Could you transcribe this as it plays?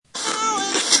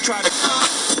try to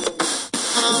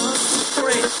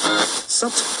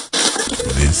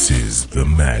This is the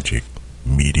Magic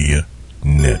Media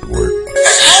Network.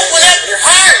 Open up your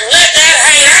heart and let that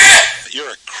hate out!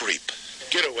 You're a creep.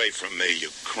 Get away from me, you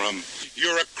crumb.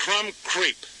 You're a crumb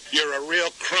creep. You're a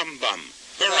real crumb bum.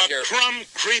 You're a crumb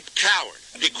creep coward.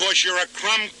 Because you're a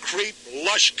crumb creep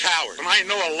lush coward. And I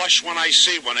know a lush when I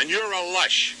see one, and you're a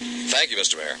lush. Thank you,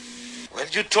 Mr. Mayor. Well,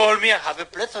 you told me I have a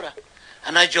plethora.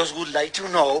 And I just would like to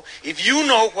know if you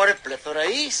know what a plethora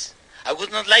is. I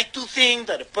would not like to think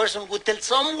that a person would tell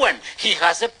someone he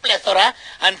has a plethora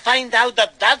and find out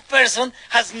that that person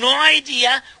has no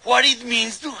idea what it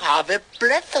means to have a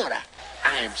plethora.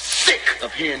 I am sick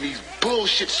of hearing these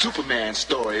bullshit Superman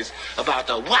stories about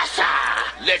the Wassa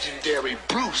legendary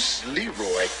Bruce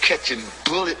Leroy catching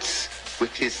bullets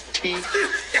with his teeth.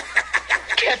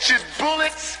 Catching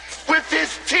bullets with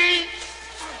his teeth?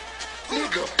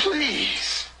 Nigga,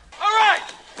 please. All right,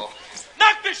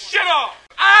 knock this shit off.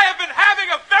 I have been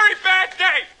having a very bad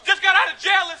day. Just got out of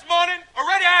jail this morning.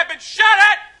 Already I have been shot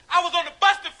at. I was on the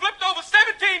bus that flipped over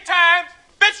 17 times.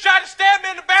 Bitch tried to stab me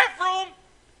in the bathroom.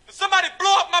 And somebody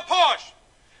blew up my Porsche.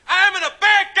 I am in a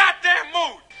bad goddamn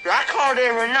mood. I called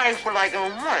every night for like a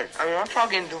month. I mean, I'm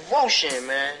talking devotion,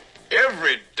 man.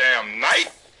 Every damn night?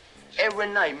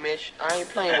 Every night, Mitch. I ain't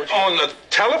playing with you. On the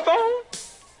telephone?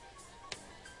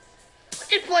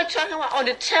 This boy talking about on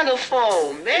the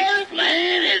telephone, man.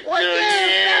 Explain it What to the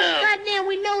hell? him. Goddamn,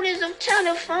 we know there's a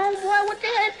telephone, boy. What the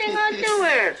hell thing I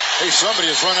doing? Hey, somebody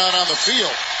has run out on the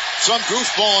field. Some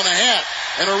goofball in a hat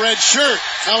and a red shirt.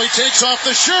 Now he takes off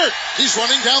the shirt. He's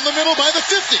running down the middle by the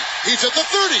 50. He's at the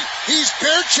 30. He's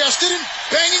bare-chested and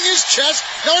banging his chest.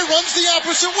 Now he runs the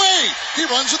opposite way. He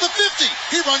runs to the 50.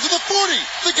 He runs to the 40.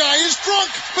 The guy is drunk,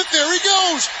 but there he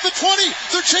goes. The 20.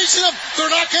 They're chasing him.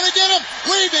 They're not going to get him.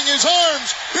 Waving his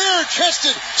arms,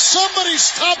 bare-chested. Somebody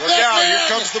stop that man. Here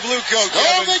comes the blue coat.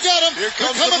 Oh, they got him. Here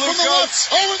comes They're coming the blue from the coats.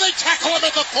 left. Oh, and they tackle him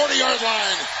at the 40-yard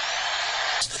line.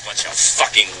 Bunch of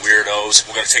fucking weirdos.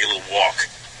 We're gonna take a little walk.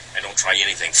 And don't try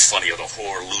anything funny or the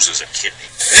whore loses a kidney.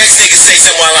 Next nigga say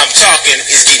something while I'm talking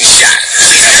is getting shot.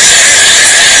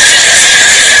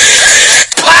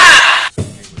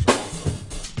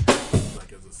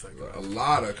 A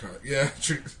lot of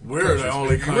We're the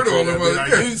only country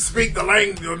that you speak the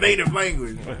language, your native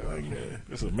language.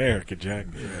 It's America, Jack.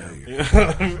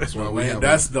 That's why we have.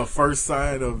 That's the first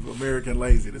sign of American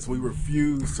laziness. We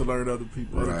refuse to learn other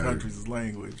countries'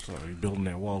 language. So you're building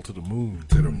that wall to the moon.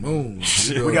 To the moon.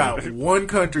 We got one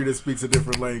country that speaks a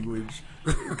different language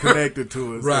connected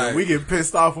to us. Right. And we get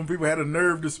pissed off when people had a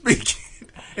nerve to speak it.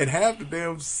 And half the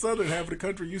damn southern half of the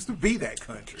country used to be that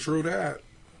country. True that.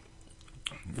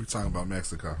 We're talking about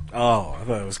Mexico. Oh, I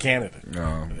thought it was Canada.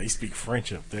 No. They speak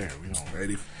French up there. We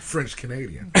don't. French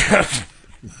Canadian.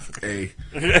 Hey.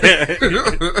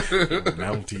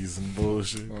 Mounties and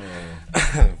bullshit.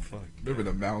 Fuck. Remember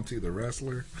the Mountie, the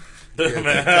wrestler?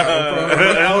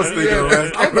 I was thinking of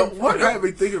I don't know what had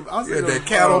me thinking. I was thinking that of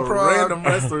cattle prod. random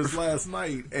wrestlers last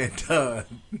night, and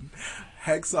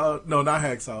Hacksaw, no, not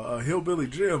Hacksaw, Hillbilly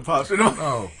Jim popped in.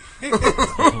 Oh.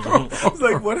 I was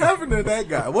like, what happened to that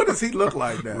guy? What does he look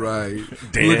like now? Right.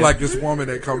 He look like this woman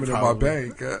that coming in my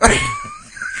bank.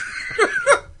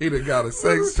 He done got a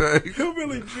sex change.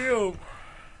 Hillbilly Jim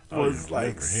was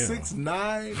like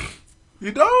 6'9".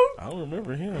 You don't? I don't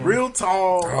remember him. Real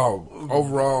tall. Oh,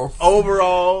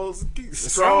 overalls.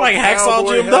 Strong like Hacksaw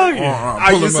Jim Duggan.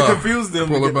 I used to confuse them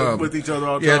with each other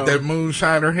all the time. Yeah, that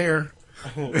moonshiner hair.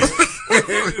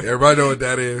 Everybody know what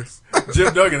that is.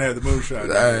 Jim Duggan had the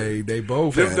moonshiner. Hey, they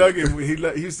both Jim had Duggan, he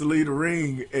used to lead a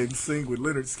ring and sing with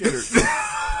Leonard Skinner.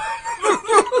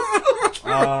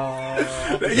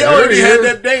 He already had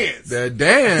that dance. That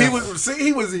dance.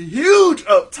 He was huge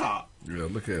up top. Yeah,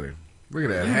 look at him. Look at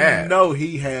that hat. No,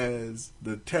 he has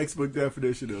the textbook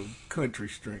definition of country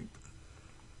strength.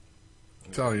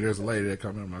 I'm telling you, there's a lady that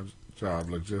come in my job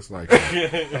look just like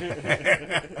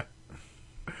that.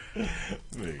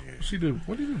 She did.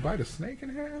 What did you bite a snake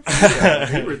in half? Yeah,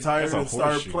 he retired and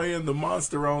started playing the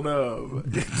monster on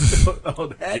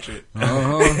Hatchet.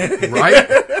 Right.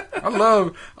 I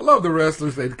love the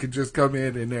wrestlers that could just come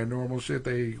in their normal shit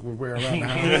they would wear around the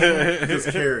house. Just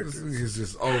characters. It's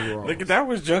just overall. Look, that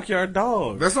was Junkyard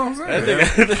Dog. That's what I'm saying. That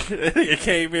nigga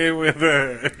came in with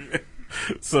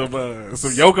some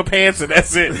yoga pants, and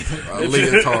that's it.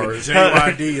 Leotard.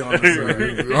 JYD on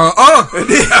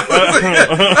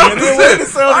the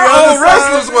side. Our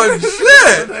wrestlers wasn't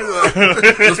shit.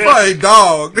 It's probably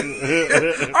dog.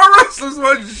 Our wrestlers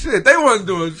wasn't shit. They wasn't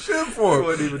doing shit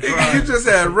for him. You just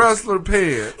had wrestler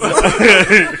pants.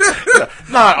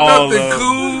 Not all. Nothing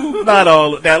cool. Not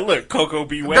all. Now look, Coco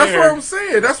Beware. That's what I'm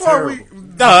saying. That's why we.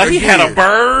 He had a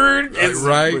bird and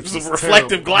right. some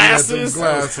reflective glasses.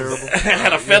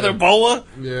 Had a feather boa.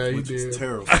 Yeah, he did.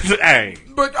 Terrible. Hey,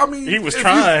 but I mean, he was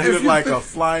trying. He looked like a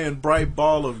flying bright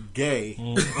ball of gay.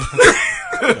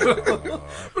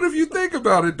 But if you think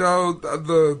about it,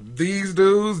 though, these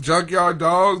dudes, Junkyard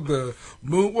Dog,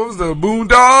 what was the Moon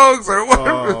Dogs or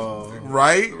whatever,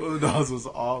 right? Moon Dogs was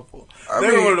awful. I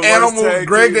mean, Animal,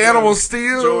 Greg the Animal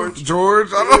Steel,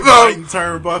 George, I don't know,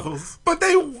 turnbuckles. But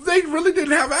they really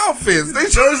didn't have outfits. They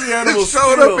Jersey Animal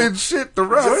showed up in shit to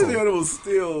wrestle. Jersey Animal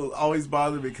Steel always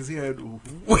bothered me because he had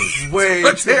way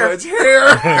much too hair. much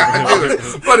hair,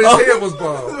 but his head was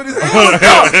bald. But his head was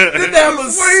bald. Didn't have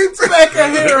a speck of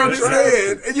hair on his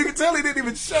head, and you can tell he didn't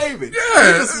even shave it.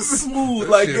 Yeah, it just was smooth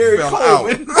like Gary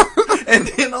Coleman. And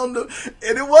then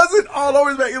and it wasn't all over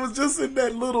his back. It was just in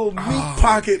that little meat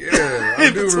pocket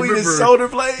in between his shoulder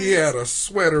blades. He had a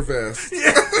sweater vest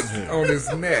on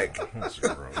his neck.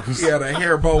 He had a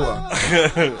hair boa.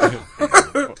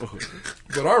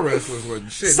 But our wrestlers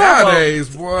wasn't shit. Nowadays,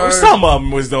 boy. Some of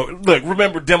them was though. Look,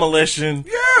 remember Demolition?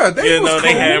 Yeah, they was cool.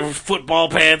 They had football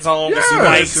pads on with some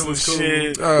mics and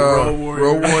shit.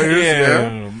 Road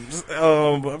Warriors. Yeah.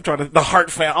 I'm trying to. The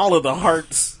Hart fan. All of the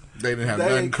Hearts. They didn't have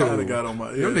nothing cool. Got on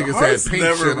my, them niggas had pink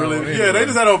shit on. Yeah, they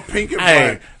just had on pink and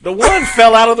black. The one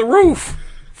fell out of the roof.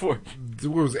 What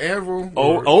was Anvil?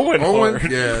 Owen?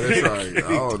 Yeah, that's right.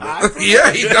 Oh,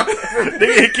 yeah, he died.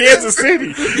 They in Kansas City.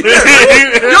 Y'all remember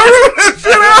that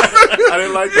shit happened? I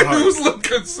didn't like the He was looking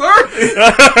concerned.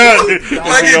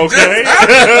 Like he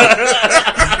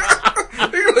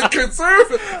look concerned.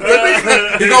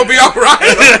 He gonna be all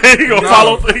right. He gonna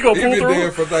follow. He gonna pull been through.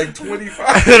 there for like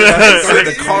 25. Send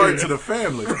the card to the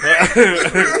family.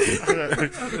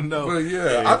 No, but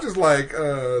yeah, I just like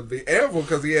the Anvil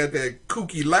because he had that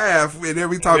kooky laugh, and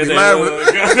every time he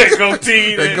laughed, that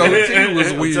goatee,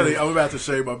 was weird. I'm about to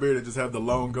shave my beard and just have the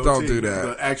long goatee. Don't do that.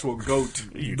 The actual goat.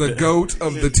 The goat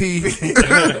of the teeth.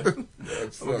 I'm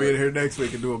gonna be in here next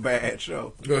week and do a bad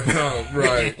show.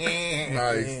 Right.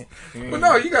 Nice. But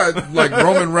no, you got like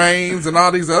Roman Reigns and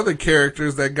all these other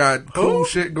characters that got cool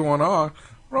shit going on.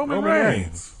 Roman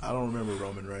Reigns. I don't remember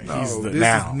Roman Reigns. No, this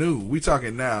is new. We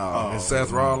talking now. And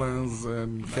Seth Rollins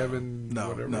and Kevin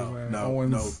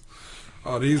Owens.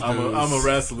 Oh, these dudes. I'm a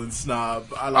wrestling snob.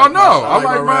 I like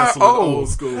my wrestling old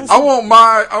school. I want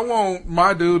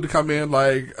my dude to come in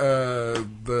like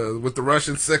with the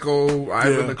Russian sickle,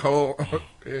 Ivan Koloff,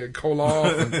 and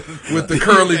with the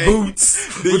curly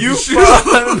boots. Do you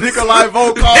follow Nikolai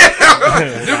Volkov?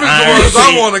 Them is the ones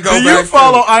I want to go back to. Do you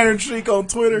follow Iron Sheik on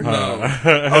Twitter? No.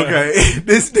 Okay.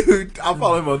 This dude, I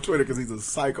follow him on Twitter because he's a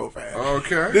psychopath.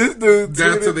 Okay. This dude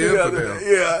Death to tweeted the infidel.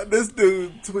 Yeah, this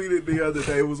dude tweeted the other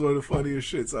day. It was one of the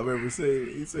funniest shits I've ever seen.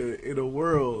 He said, in a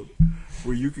world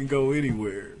where you can go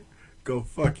anywhere, go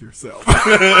fuck yourself.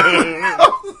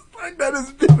 Like, that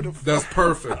is beautiful. That's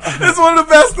perfect. It's one of the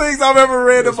best things I've ever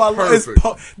read in my life.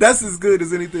 That's as good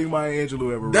as anything Maya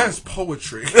Angelou ever wrote. That's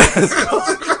poetry.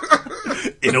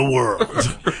 In a world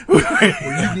where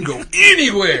you can go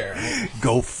anywhere,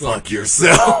 go fuck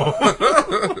yourself.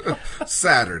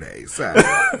 Saturday.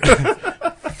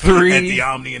 3 at the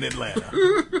Omni in Atlanta.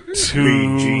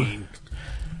 2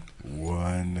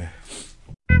 1.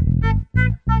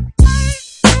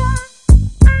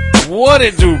 What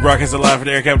it do, Broadcast live from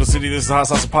the Air Capital City. This is the Hot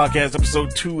Sauce Podcast,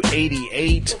 episode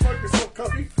 288.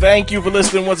 Thank you for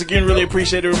listening once again. Really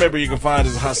appreciate it. Remember, you can find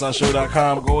us at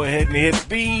hotsauceshow.com. Go ahead and hit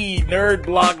the Nerd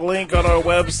Block link on our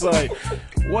website.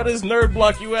 What is Nerd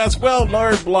Block, you ask? Well,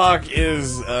 Nerd Block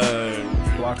is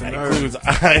includes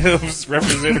items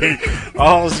representing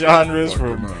all genres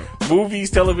from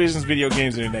movies, televisions, video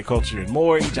games, internet culture, and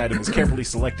more. Each item is carefully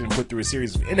selected and put through a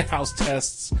series of in-house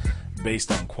tests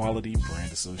based on quality,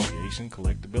 brand association,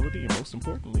 collectability, and most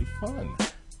importantly, fun.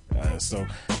 So,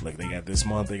 like, they got this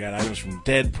month, they got items from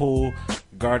Deadpool,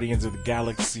 Guardians of the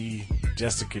Galaxy,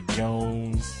 Jessica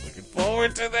Jones. Looking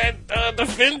forward to that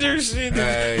Defender shit.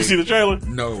 Hey, you see the trailer?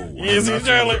 No. You see the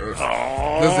trailer?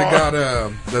 Does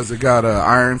it got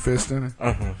Iron Fist in it?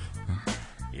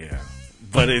 Yeah.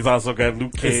 but it's also got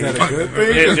Luke Cage. Is that a good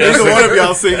thing? Neither one of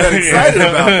y'all seem that excited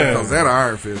about that. Was that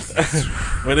Iron Fist?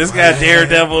 But it's got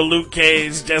Daredevil, Luke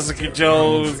Cage, Jessica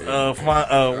Jones,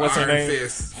 what's her name?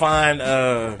 Fist. Fine,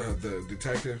 the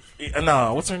detective?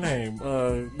 no, what's her name?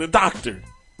 The doctor.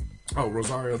 Oh,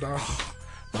 Rosario Dawson.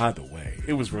 By the way,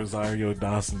 it was Rosario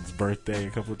Dawson's birthday a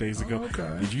couple of days ago.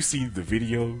 Okay. Did you see the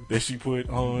video that she put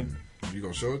on? You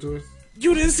gonna show it to us?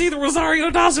 You didn't see the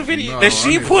Rosario Dawson video No, that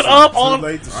she put up on.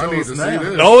 I need to see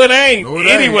this. No, it ain't.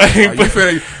 Anyway,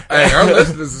 Hey, our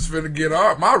listeners is finna get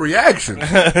my reaction.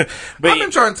 But I've been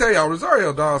trying to tell y'all,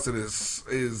 Rosario Dawson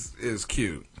is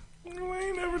cute. We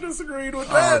ain't never disagreed with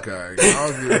that. Okay.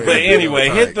 But anyway,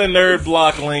 hit the Nerd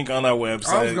Block link on our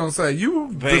website. I was gonna say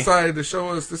you decided to show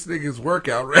us this nigga's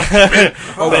workout regimen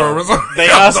over Rosario. They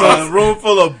also a room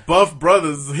full of buff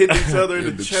brothers hitting each other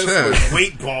in the chest with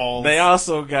weight balls. They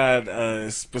also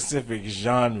got specific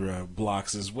genre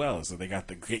blocks as well. So they got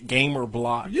the gamer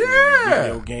block,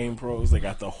 video game pros. They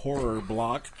got the horror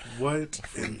block. What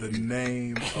in the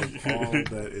name of all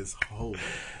that is holy?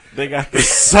 They got the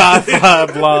sci-fi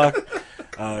block,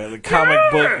 the comic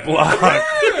book block,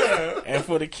 and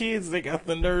for the kids, they got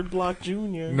the Nerd Block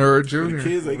Junior. Nerd Junior. For the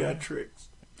kids, they got tricks.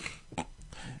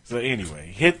 So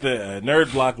anyway, hit the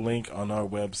Nerd Block link on our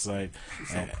website,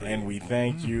 and we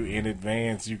thank you in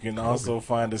advance. You can also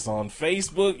find us on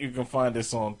Facebook. You can find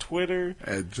us on Twitter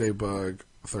at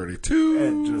JBug32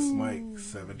 and Just Mike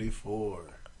 74.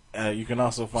 You can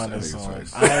also find us on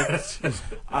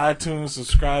iTunes.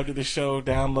 Subscribe to the show,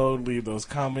 download, leave those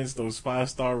comments, those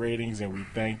 5-star ratings, and we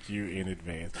thank you in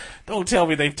advance. Don't tell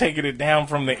me they've taken it down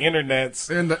from the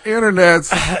internets. In the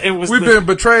internets, we've been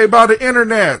betrayed by the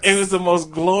internet. It was the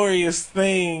most glorious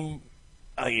thing.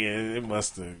 Oh yeah, they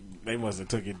must have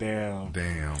took it down.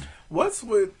 Damn. What's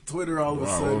with Twitter all of a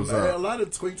sudden? A lot of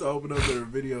tweets open up their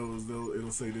videos.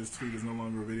 It'll say this tweet is no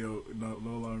longer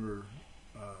no longer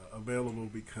available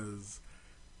because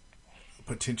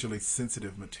potentially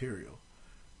sensitive material.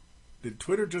 Did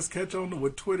Twitter just catch on to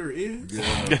what Twitter is?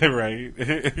 Yeah. Right.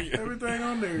 Everything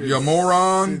on there is you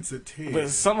moron. Sensitive. But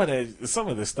some of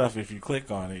the stuff, if you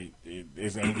click on it,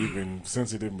 it ain't even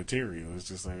sensitive material. It's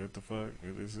just like, what the fuck?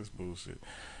 It's just bullshit.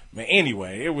 But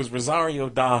anyway, it was Rosario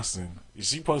Dawson.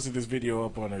 She posted this video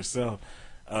up on herself.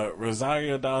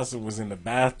 Rosario Dawson was in the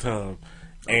bathtub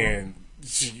and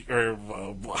or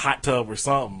hot tub or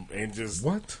something, and just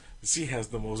she has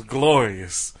the most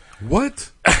glorious. What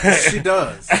she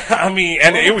does? I mean,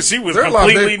 and she was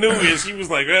completely new, and she was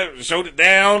like, showed it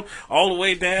down all the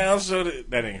way down. Showed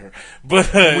it. That ain't her,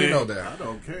 but we know that. I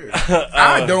don't care.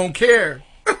 I don't care.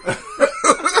 You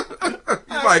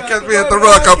might catch me at the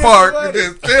Rucker Park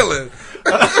just chilling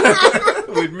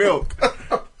with milk.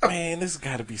 Man, this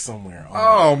got to be somewhere.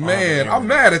 Oh man, I'm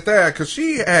mad at that because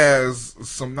she has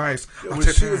some nice.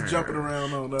 She was jumping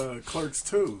around on Clerks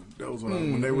too. That was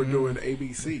when they were doing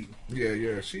ABC.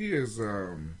 Yeah, she is.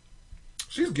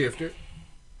 She's gifted.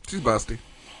 She's busty.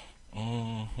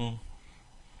 Mm-hmm.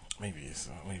 Maybe it's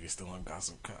still on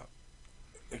Gossip Cop.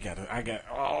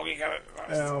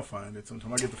 I'll find it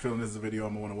sometime. I get the feeling this is a video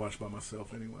I'm gonna want to watch by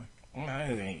myself anyway.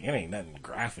 It ain't nothing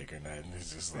graphic or nothing.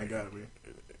 It's just like, it gotta be.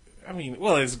 I mean,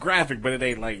 well, it's graphic, but it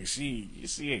ain't like she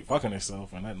ain't fucking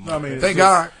herself or nothing. No, I mean, thank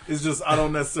God. It's just I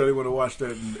don't necessarily want to watch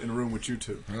that in a room with you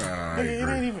two. I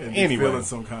agree. Anyway, feeling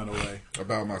some kind of way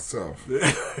about myself.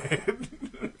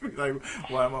 Like,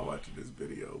 why am I watching this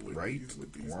video with these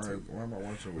why two? Why am I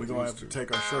watching? We're gonna have to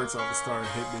take our shirts off and start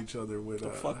hitting each other with.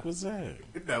 What the fuck was that?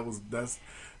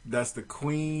 That's the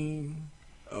queen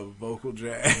of vocal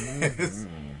jazz.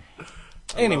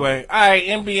 Anyway, all right,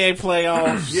 NBA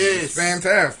playoffs. Yes,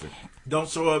 fantastic. Don't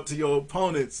show up to your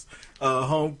opponent's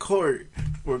home court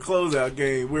for a closeout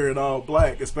game wearing all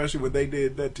black, especially when they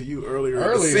did that to you earlier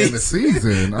in the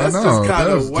season. That's just kind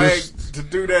of whack to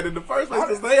do that in the first place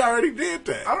because they already did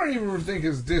that. I don't even think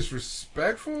it's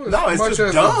disrespectful. No, it's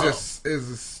just dumb.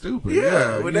 It's stupid.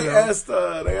 Yeah, when they asked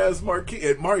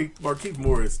Markieff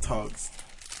Morris talks.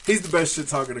 He's the best shit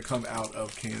talker to come out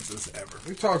of Kansas ever.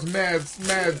 He talks mad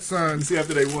son. You see,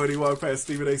 after they won, he walked past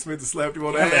Stephen A. Smith and slapped him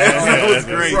on the ass. That was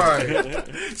great.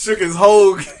 Right. Shook his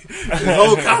whole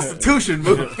constitution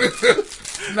move.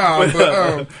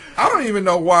 But I don't even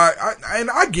know why.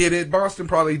 I get it. Boston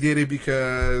probably did it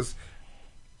because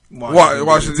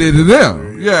Washington did it to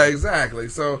them. Yeah, exactly.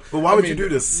 So, but why would you do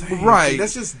the same? Right.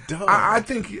 That's just dumb. I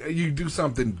think you do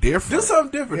something different. Do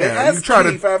something different. Yeah, you try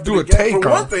to do a take for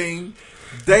on. one thing.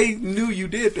 They knew you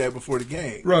did that before the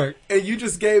game. Right. And you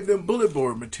just gave them bullet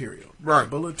board material. Right.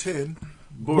 Bulletin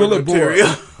board material.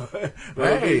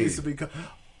 Hey. Used to be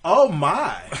oh,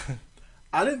 my.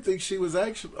 I didn't think she was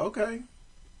actually... Okay.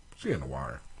 She in the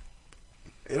wire.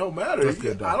 It don't matter. That's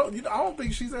good, I don't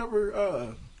think she's ever.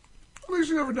 I think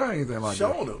she's never done anything like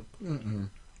shown that. him. Mm-mm.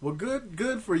 Well,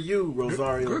 good for you,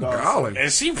 Rosario. Good Dawson. golly.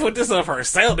 And she put this up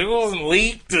herself. It wasn't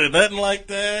leaked or nothing like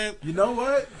that. You know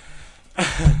what?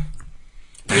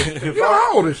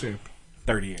 How old is she?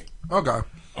 38. Okay.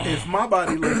 If my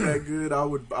body looked that good, I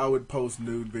would post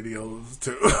nude videos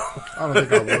too. I don't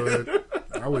think I would.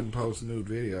 I wouldn't post nude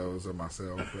videos of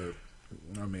myself, but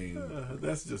I mean,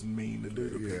 that's just mean to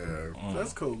do. Yeah,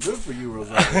 that's cool. Good for you,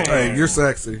 Rosario. Hey, you're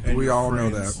sexy. And we your all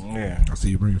friends. know that. Yeah. I see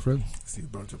you bring your friends. I see a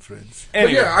bunch of friends.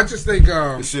 But yeah, I just think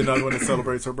is she another one that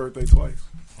celebrates her birthday twice?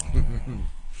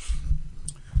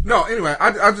 No, anyway,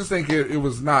 I just think it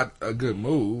was not a good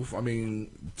move. I mean,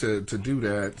 to do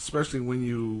that, especially when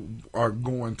you are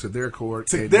going to their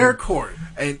court. And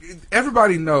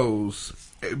everybody knows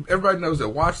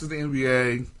that watches the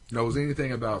NBA, knows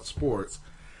anything about sports,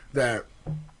 that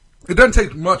it doesn't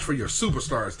take much for your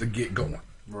superstars to get going.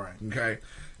 Right. Okay?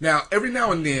 Now, every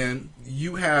now and then,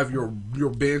 you have your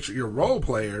bench, your role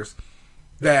players,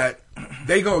 that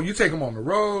you take them on the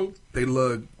road, they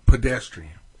look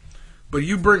pedestrian. But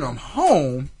you bring them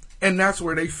home, and that's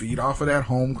where they feed off of that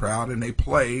home crowd, and they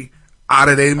play out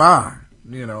of their mind,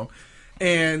 you know.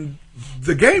 And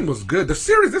the game was good.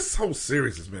 This whole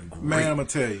series has been great. Man, I'm going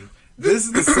to tell you. This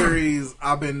is the series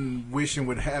I've been wishing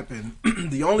would happen.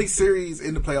 The only series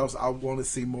in the playoffs I want to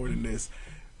see more than this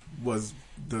was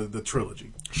the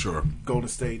trilogy. Sure. Golden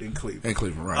State and Cleveland. And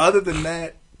Cleveland, right. Other than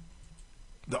that,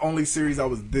 the only series I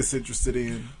was this interested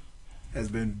in has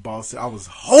been Boston. I was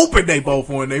hoping they both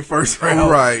won their first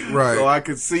round. Right. So I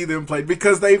could see them play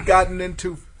because they've gotten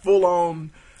into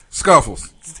full-on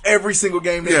scuffles every single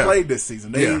game they played this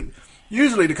season.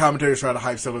 Usually the commentators try to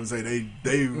hype stuff up and say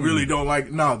they really don't like.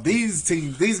 No, these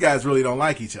guys really don't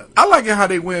like each other. I like it how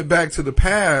they went back to the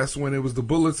past when it was the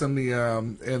Bullets and the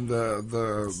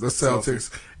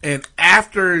Celtics, and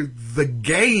after the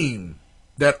game,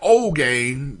 that old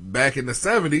game back in the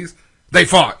 70s. They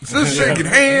fought. Just shaking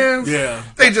hands. Yeah.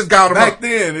 They just got them back up.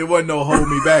 then, it wasn't no hold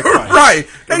me back fight. Right.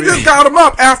 They just got him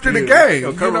up after the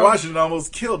game. Kermit Washington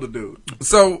almost killed the dude.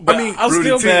 So, but I'm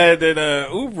still mad that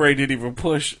Oubre didn't even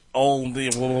push on the...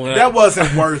 That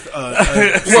wasn't worth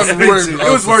it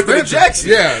was worth the ejection.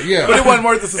 Yeah. But it wasn't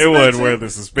worth the suspension. It wasn't worth the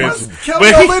suspension.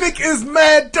 Kelly Olynyk is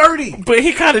mad dirty. But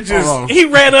he kind of just... He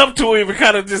ran up to him and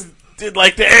kind of just... did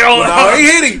like the no, he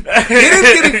hit him. He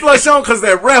didn't get him flush on because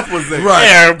that ref was there. Right.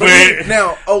 Yeah, but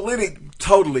now Olynyk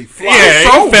totally flies.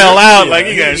 Yeah, he fell out like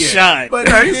he got shot. But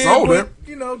he sold it.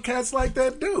 You know, cats like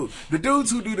that dude. The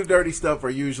dudes who do the dirty stuff are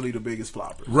usually the biggest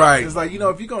floppers. Right. It's like,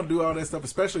 if you're gonna do all that stuff,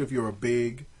 especially if you're a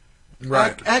big,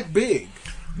 right, act big.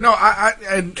 No,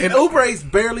 and Oubre's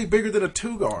barely bigger than a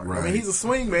 2-guard. Right. I mean, he's a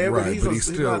swing man, but he's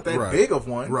still not that big of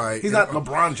one. Right. He's not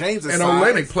LeBron James. And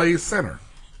Olynyk plays center.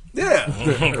 Yeah.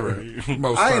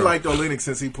 Most I ain't liked Olynyk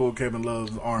since he pulled Kevin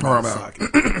Love's arm out of the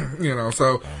socket.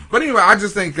 So, but anyway, I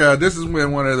just think this has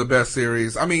been one of the best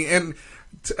series. I mean, and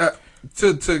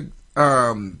to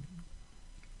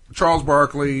Charles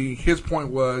Barkley, his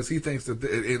point was he thinks that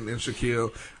in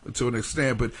Shaquille to an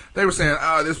extent, but they were saying,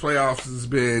 this playoffs has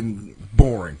been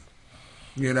boring.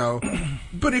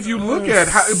 But if you look at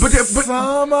how,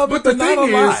 but the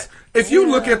thing is, if you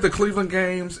look at the Cleveland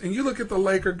games and you look at the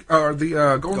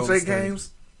Golden State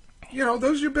games,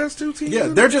 those are your best two teams. Yeah,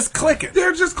 they're just clicking.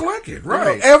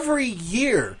 Right? Every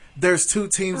year, there's two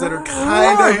teams that are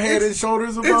kind of head and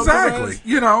shoulders above the rest.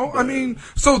 I mean,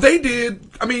 so they did.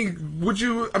 I mean,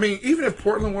 even if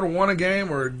Portland would have won a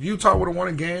game, or Utah would have won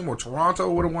a game, or Toronto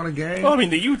would have won a game. Well, I mean,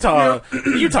 the Utah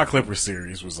Clippers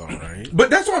series was all right. But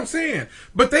that's what I'm saying.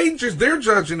 But they're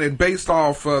judging it based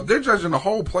off. They're judging the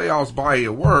whole playoffs body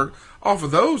of work off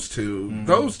of those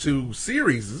two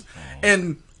series,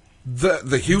 and.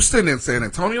 The Houston and San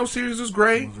Antonio series was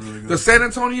great. Really the San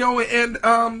Antonio and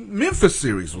Memphis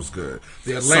series was good.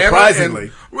 The Atlanta surprisingly,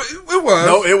 it was.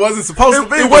 No, it wasn't supposed to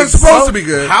be. It wasn't supposed to be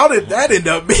good. How did that end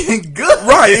up being good?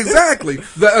 Right, exactly.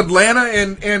 The Atlanta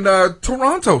and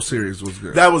Toronto series was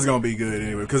good. That was going to be good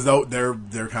anyway because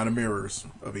they're kind of mirrors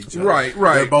of each other. Right.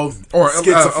 They're both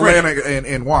Atlanta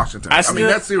and Washington. I mean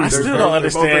that series. I still don't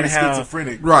understand how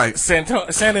schizophrenic. Right. San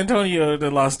Antonio they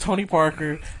lost Tony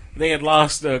Parker. They had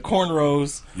lost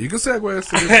cornrows. You can segue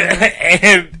to this,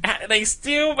 and they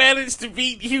still managed to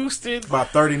beat Houston by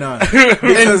 39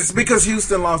 because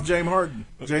Houston lost James Harden.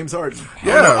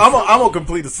 Yeah, I'm gonna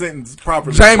complete a sentence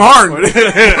properly. James Harden.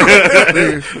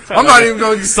 I'm not even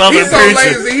going. He's so lazy.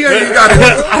 He ain't even got it.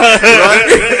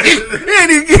 He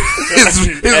ain't even get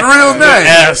his real name.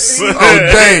 S. Oh,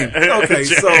 James. Okay,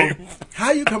 so.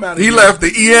 How you come out? He left the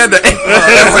E and the S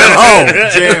at home.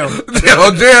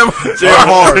 Jam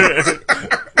hard.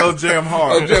 Oh, jam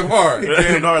hard. Oh, jam hard. He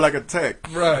jammed hard like a tech.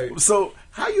 Right. So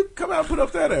how you come out and put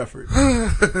up that effort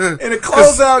in a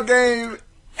closeout game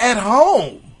at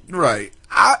home? Right.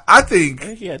 I think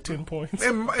he had 10 points.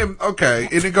 Okay,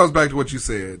 and it goes back to what you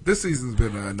said. This season's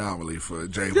been an anomaly for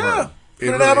James Harden. It's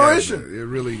been an aberration. It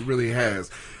really, really has.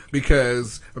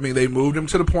 Because, I mean, they moved him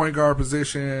to the point guard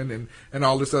position and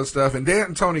all this other stuff. And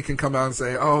D'Antoni can come out and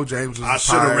say, oh, James was I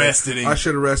should have rested him. I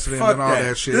should have rested him Fuck and all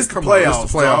that shit. This is the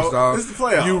playoffs, dog. This is the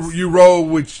playoffs. You roll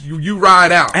with, you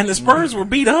ride out. And the Spurs were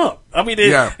beat up. I mean,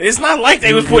 Yeah. it's not like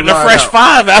they was putting a fresh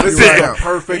five out This there. is a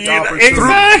perfect opportunity.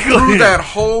 Exactly. Through that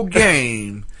whole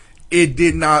game, it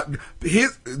did not.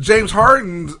 James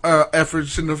Harden's effort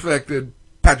shouldn't have affected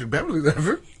Patrick Beverly's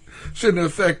effort. Shouldn't have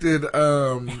affected,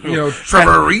 Trevor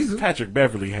Ariza. Patrick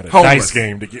Beverly had a Homeless. nice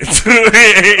game to get to.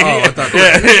 I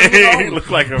thought He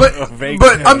looked like a vague.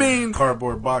 But I mean,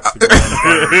 cardboard box.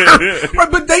 right,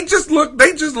 but they just look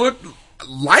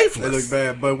lifeless. They look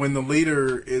bad. But when the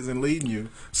leader isn't leading you,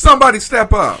 somebody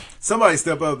step up.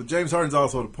 But James Harden's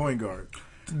also the point guard.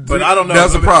 But I don't know.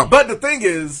 That's a problem. But the thing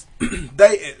is,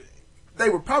 they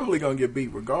were probably going to get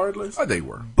beat regardless. Oh, they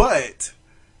were. But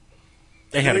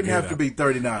they didn't have to beat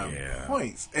 39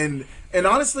 points. And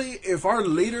honestly, if our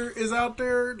leader is out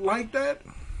there like that,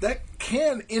 that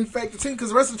can infect the team because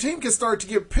the rest of the team can start to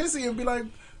get pissy and be like,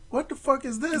 what the fuck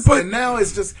is this? But now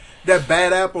it's just that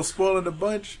bad apple spoiling the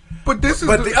bunch. But this is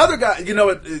the other guy, you know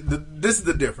what? This is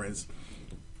the difference.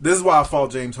 This is why I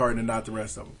fault James Harden and not the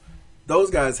rest of them. Those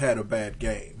guys had a bad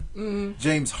game. Mm-hmm.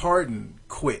 James Harden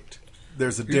quit.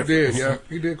 There's a He difference. did, yeah.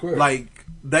 He did quit. Like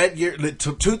that year,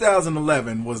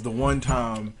 2011 was the one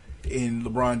time in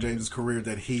LeBron James' career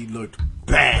that he looked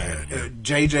bad.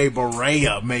 JJ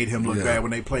Barea made him look bad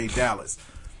when they played Dallas.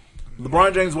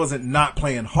 LeBron James wasn't not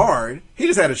playing hard. He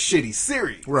just had a shitty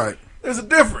series. Right. There's a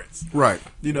difference. Right.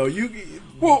 You know,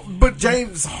 but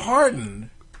James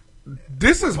Harden.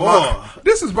 This is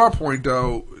my point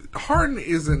though. Harden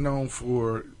isn't known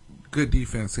for good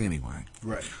defense anyway.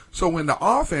 Right. So when the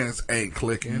offense ain't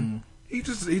clicking, he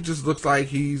just looks like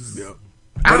he's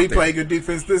But he played good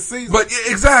defense this season. But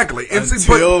exactly.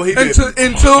 Until he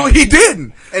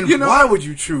didn't. And why would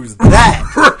you choose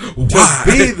that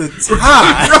to be the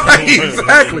tie? Right,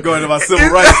 exactly. Going to my civil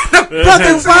rights. But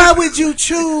then why would you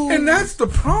choose? And that's the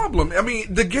problem. I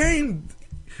mean, the game,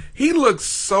 he looked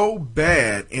so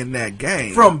bad in that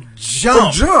game. From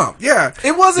jump. Yeah.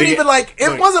 It wasn't even like,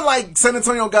 it wasn't like San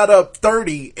Antonio got up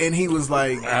 30 and he was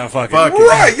like, fuck it.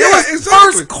 Right, yeah,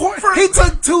 exactly. He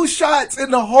took 2 shots in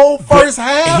the whole first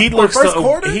half. He looked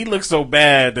quarter. He looked so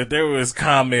bad that there was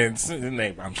comments.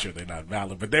 I'm sure they're not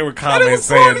valid, but there were comments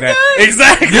saying that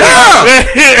exactly.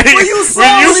 Yeah. When you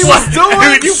saw what he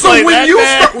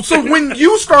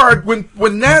was doing,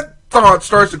 when that thought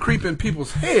starts to creep in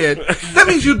people's head, that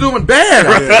means you're doing bad.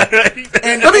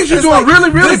 And that means you're doing really,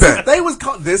 really bad.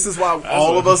 This is why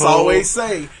all of us always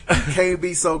say you can't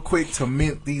be so quick to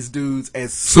mint these dudes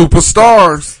as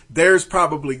superstars. There's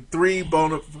probably 3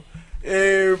 or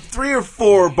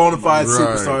 4 bona fide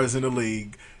superstars in the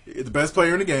league. The best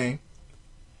player in the game,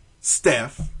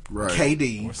 Steph,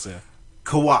 KD,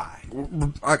 Kawhi.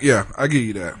 I give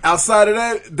you that. Outside of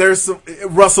that, there's some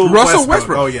Russell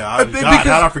Westbrook. Oh yeah, how did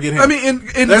I forget him? I mean,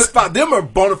 them are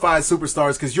bona fide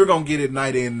superstars because you're gonna get it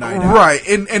night in, night out. Right,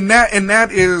 and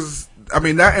that is, I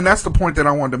mean, that's the point that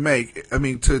I wanted to make. I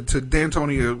mean, to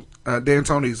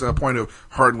D'Antoni's point of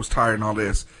Harden was tired and all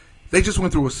this. They just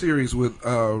went through a series with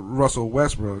Russell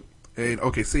Westbrook and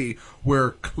OKC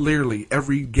where clearly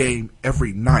every game,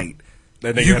 every night.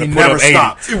 He never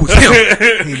stopped. It was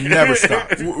him. He never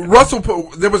stopped.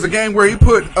 There was a game where he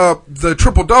put the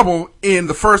triple-double in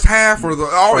the first half or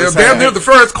near the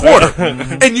first quarter,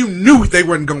 and you knew they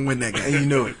weren't going to win that game. And you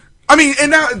knew it. I mean,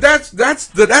 and now that's the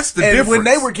difference. When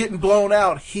they were getting blown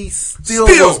out, he still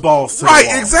those balls to the wall.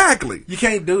 Exactly. You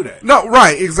can't do that. No,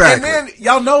 right, exactly. And then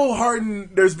y'all know Harden.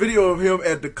 There's video of him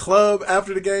at the club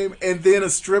after the game, and then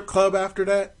a strip club after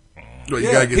that. Well, he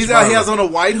has on a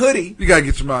white hoodie. You gotta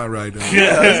get your mind right.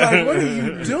 Yeah, it's like, what are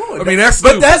you doing? I mean, that's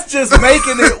stupid. But that's just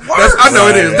making it worse. I know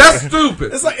it is. That's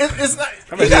stupid. It's like it's not.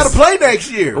 He got to play next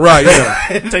year, right?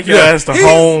 Yeah. Take your ass to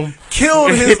home.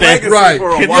 Killed his legacy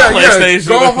for a while. PlayStation.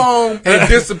 Go home and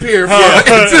disappear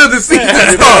until the season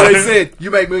starts. They said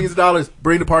you make millions of dollars.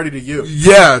 Bring the party to you.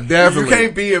 Yeah, definitely. You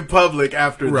can't be in public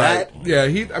after that. Yeah,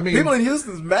 people in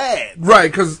Houston's mad. Right,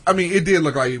 because I mean, it did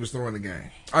look like he was throwing the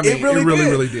game. I mean, it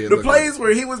really did. The plays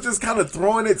where he was just kind of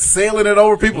throwing it, sailing it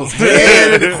over people's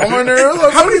head in the corner.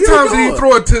 Like, how many times did he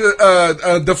throw it to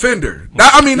a defender?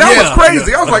 That was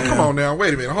crazy. I was like, come on now,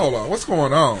 wait a minute, hold on, what's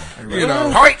going on? You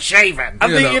know, point shaven. I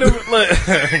think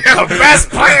the best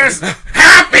players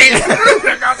happy.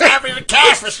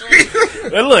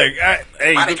 But look,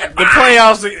 the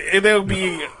playoffs, there'll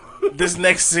be this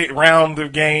next round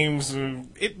of games.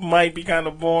 It might be kind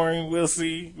of boring. We'll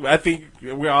see. I think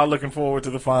we're all looking forward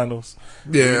to the finals.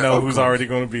 Yeah, you know who's already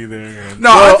going to be there. No,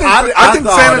 I think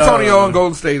San Antonio and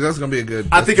Golden State. That's going to be a good.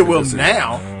 I think it will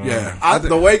now. Yeah,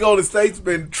 the way Golden State's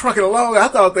been trucking along, I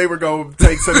thought they were going to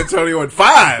take San Antonio in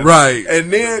 5. Right,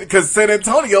 and then because San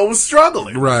Antonio was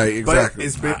struggling. Right, exactly. But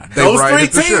it's been those 3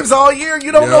 teams all year.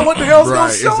 You don't know what the hell's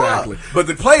going to show up. But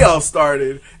the playoffs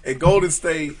started, and Golden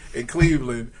State and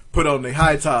Cleveland put on their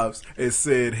high tops and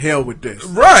said, "Hell with this."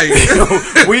 Right,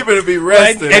 we better be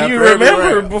rested. And you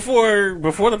remember before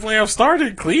the playoffs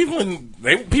started, Cleveland,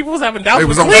 people was having doubts. They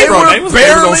was on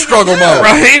struggle mode,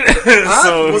 right?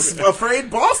 I was afraid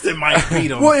Boston might beat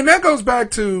them. Well, and that goes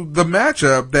back to the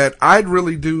matchup that I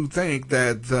really do think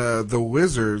that the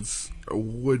Wizards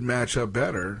would match up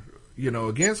better,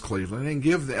 against Cleveland and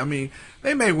give them. I mean,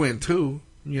 they may win 2.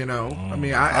 I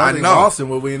mean, I think know Boston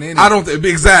will win any. I don't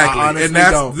exactly, I honestly and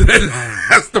that's don't.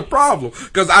 that's the problem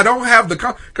because I don't have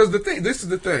because this is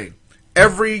the thing.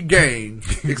 Every game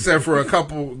except for a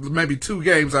couple, maybe 2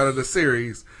 games out of the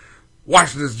series,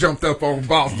 Washington's jumped up on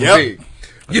Boston. Big.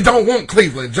 You don't want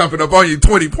Cleveland jumping up on you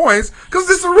 20 points because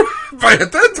it's a by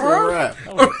at that time.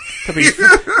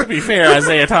 To be fair,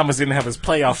 Isaiah Thomas didn't have his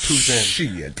playoff tooth in.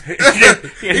 Shit,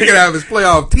 he could have his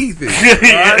playoff teeth in.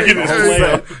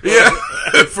 Yeah,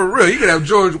 for real, he could have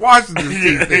George Washington's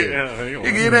teeth in.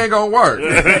 It ain't gonna work.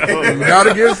 Not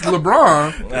against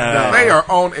LeBron. They are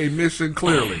on a mission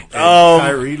clearly.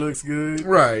 Kyrie looks good.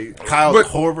 Right. Kyle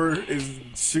Korver is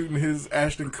shooting his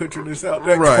Ashton Kutcher out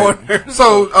that corner.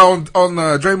 So on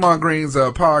Draymond Green's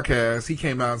podcast, he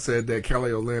came out and said that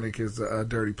Kelly Olynyk is a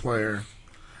dirty player,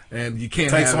 and you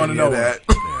can't have any of that.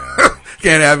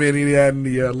 Can't have any of that in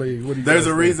the league. There's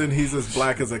a reason he's as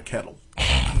black as a kettle.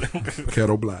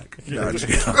 Kettle Black. Gotcha.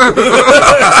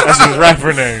 That's his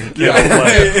rapper name.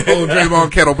 Old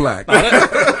Draymond Kettle Black.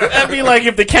 That'd be like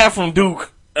if the cat from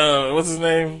Duke. What's his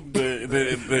name?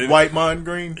 The White Mon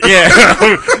Green? Yeah.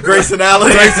 Grayson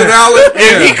Allen.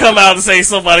 And he come out and say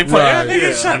somebody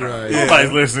play. Shut up.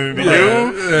 Nobody's listening to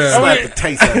you. Slap the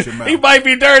taste out your mouth. He might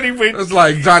be dirty, but it's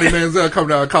like Johnny Manziel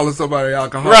coming out and calling somebody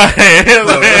alcoholic. Right.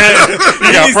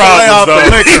 He got problems,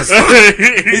 though.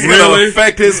 He's going to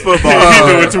affect his football. He's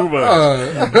doing too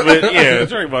much. But yeah,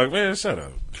 Draymond, man, shut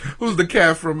up. Who's the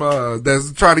cat from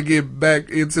that's trying to get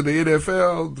back into the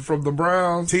NFL from the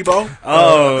Browns? Tebow?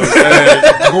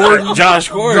 Gordon. Josh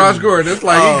Gordon. Josh Gordon. It's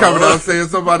like he coming out saying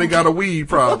somebody got a weed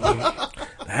problem.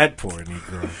 That poor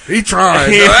Negro. He tried.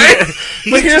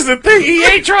 But here's the thing. He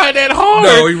ain't trying that hard.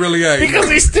 No, he really ain't. Because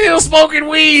he's still smoking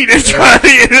weed and trying to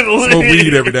get smoke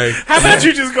weed every day. How about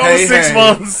you just go 6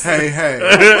 months? Hey.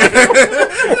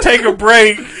 Take a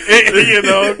break.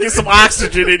 Get some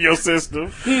oxygen in your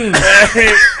system.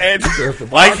 and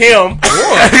like him.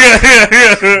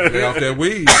 Get off that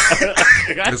weed.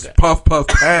 It's puff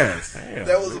pass. Damn.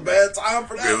 That was a bad time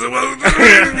for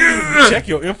that. Check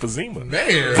your emphysema.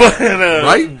 Man.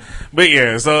 Right? But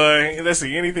yeah, so let's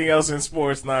see. Anything else in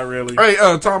sports? Not really. Hey,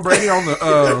 Tom Brady on the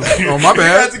oh my bad. You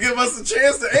had to give us a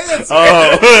chance to answer.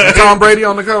 Tom Brady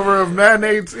on the cover of Madden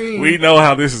 18. We know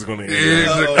how this is going to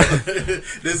end.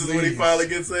 This is when he finally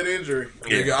gets that injury.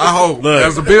 Yeah. I hope. Look,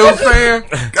 as a Bills fan,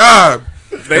 God.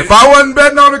 If I wasn't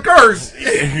betting on the curse,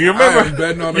 you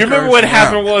remember what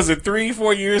happened? Was it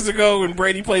 3-4 years ago when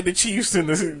Brady played the Chiefs in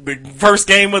the first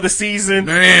game of the season,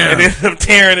 man, and ended up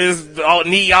tearing his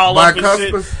knee all up and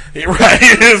shit. Right,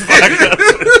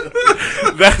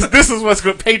 this is what's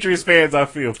good. Patriots fans, I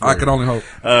feel. I can only hope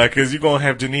because you're gonna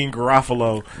have Janine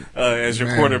Garofalo as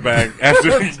your quarterback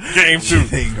after game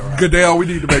 2. Goodell, we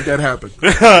need to make that happen.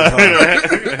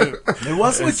 And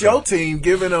what's with your team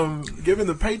giving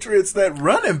the Patriots that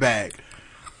running back?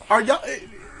 Are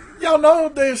y'all know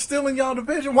they're still in y'all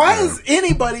division? Why is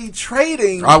anybody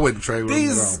trading? I wouldn't trade with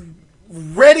these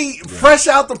ready, fresh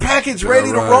out the package,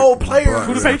 ready to roll players.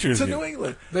 Who the Patriots to New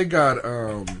England? They got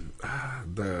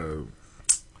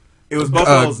It was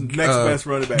Buffalo's next best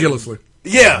running back, Gillislee.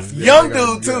 Yeah, young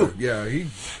dude too. Yeah, he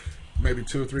maybe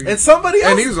 2 or 3. And somebody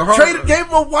else gave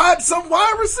him some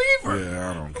wide receiver.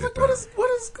 Yeah, I don't get like, that. What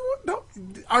is going on?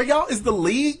 Is the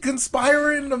league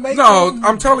conspiring to make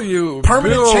I'm telling you,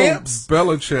 permanent Bill champs?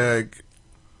 Belichick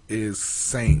is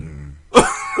Satan.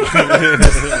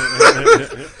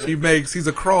 He's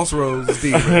a crossroads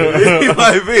demon. He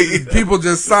might be. People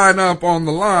just sign up on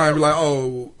the line, be like,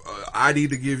 "Oh, I need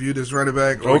to give you this running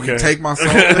back, or you take my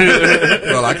soul."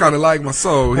 Well, I kind of like my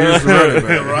soul. Here's the running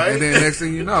back, right? And then next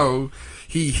thing you know,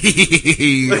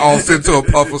 he all sent to a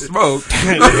puff of smoke.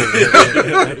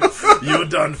 You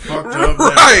done fucked up,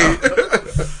 right?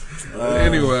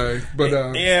 Anyway, but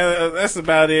yeah, that's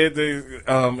about it. The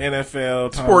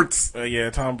NFL sports.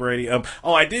 Tom Brady.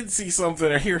 I did see something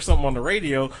or hear something on the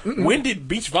radio. When did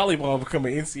beach volleyball become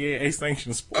an NCAA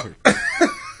sanctioned sport?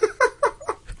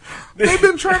 They've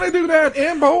been trying to do that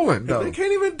in bowling, though. They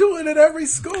can't even do it at every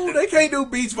school. They can't do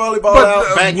beach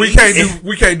volleyball But we can't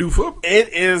do football.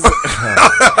 It is.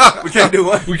 We can't do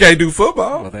what? We can't do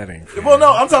football. Well, that ain't fair. Well,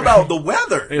 no, I'm talking about the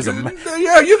weather.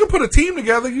 Yeah, you can put a team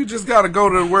together. You just got to go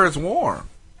to where it's warm.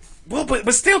 Well,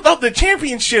 but still, though, the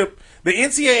championship, the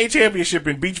NCAA championship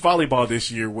in beach volleyball this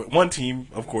year, with one team,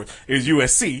 of course, is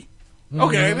USC.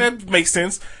 Okay, that makes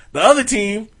sense. The other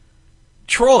team,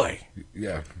 Troy.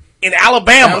 Yeah. In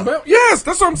Alabama. Yes,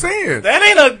 that's what I'm saying. That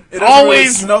ain't It always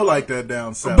really snow like that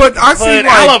down south. But I see like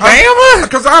Alabama?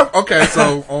 Because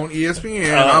so on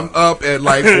ESPN, I'm up at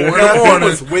like 4 in the morning. It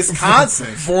was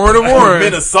Wisconsin, 4 in the morning,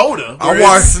 Minnesota.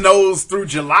 Where it snows through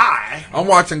July. I'm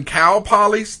watching Cal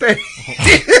Poly State.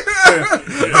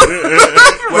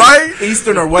 Right?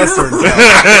 Eastern or Western?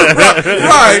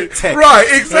 right,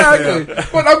 exactly.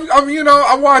 But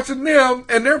I'm watching them,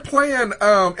 and they're playing,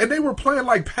 and they were playing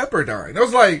like Pepperdine. I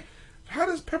was like, how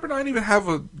does Pepperdine even have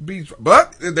a beach?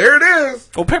 But there it is.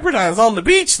 Well, Pepperdine's on the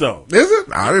beach, though. Is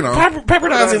it? I don't know.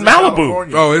 Pepperdine's in Malibu.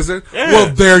 California. Oh, is it? Yeah. Well,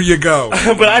 there you go.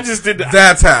 But I just did.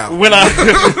 That's how. When I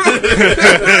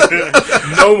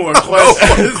no more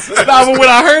questions. No, but when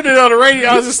I heard it on the radio,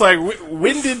 I was just like,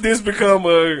 when did this become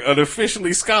an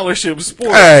officially scholarship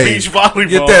sport? Beach volleyball.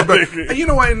 Get that, but you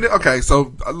know what? Okay,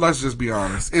 so let's just be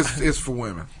honest. It's for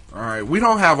women. All right, we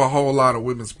don't have a whole lot of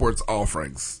women's sports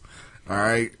offerings. All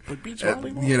right, but beach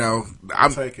volleyball.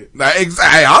 I'll take it.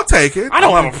 I'll take it. I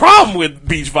don't have a problem with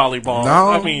beach volleyball.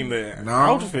 No, I mean,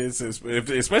 outfits,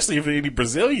 especially if any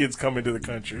Brazilians come into the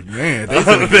country. Man, they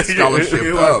finna get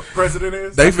scholarship up. President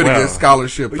is they finna get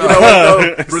scholarship up. You know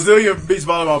what, though? Brazilian beach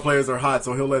volleyball players are hot,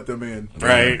 so he'll let them in.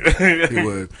 Right, he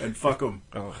would, and fuck them,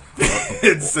 or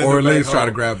at least try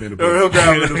to grab them in the butt. Or he'll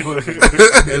grab them in the butt.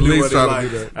 At least try to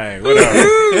do that. Hey,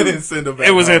 whatever. And then send them back.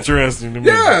 It was interesting to me.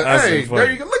 Yeah, hey,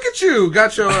 there you go. Look at you.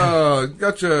 Got your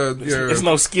There's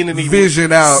no skin in the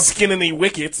vision out. Skin in the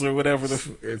wickets or whatever.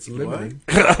 It's limited.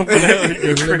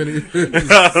 It's limited.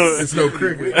 It's no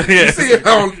cricket. You see it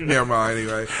on. Never mind.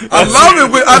 Anyway, I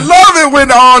love it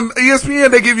when on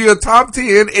ESPN they give you a top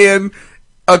 10 in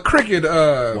a cricket.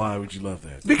 Why would you love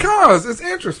that? Because it's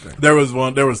interesting. There was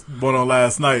one on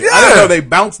last night. Yeah. I didn't know they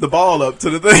bounced the ball up to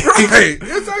the thing. Right.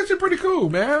 It's actually pretty cool,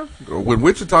 man. When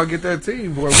Wichita get that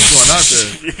team, boy, we going out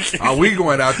there. We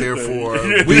going out there for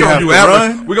we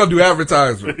gonna do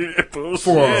advertisement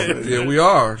for them. Yeah, we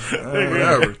are.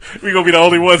 Whatever. We gonna be the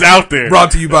only ones out there. Brought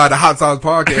to you by the Hot Sauce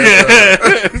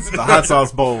Podcast. The Hot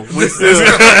Sauce Bowl. We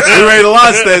ready to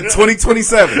launch that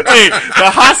 2027. Hey,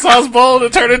 the Hot Sauce Bowl to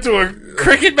turn into a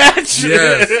cricket match?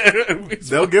 Yes.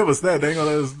 They'll give us that. They ain't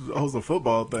gonna let us host a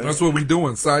football thing. That's what we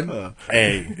doing, son.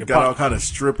 Hey, got all kind of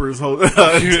strippers holding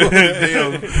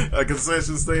damn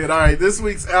concession stand. All right, this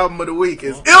week's album of the week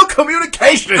is Ill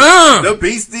Communication. The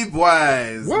Beastie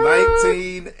Boys,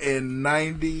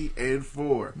 1990 and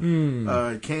 4.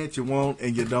 Can't You Won't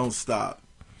and You Don't Stop.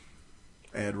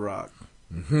 Add rock.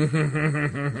 Rock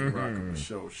on the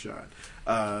show shot.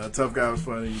 Tough Guy was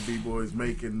funny. B-Boys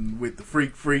making with the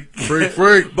freak.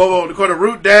 Bobo on the corner.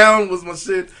 Root Down was my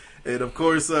shit. And of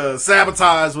course,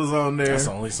 Sabotage was on there. That's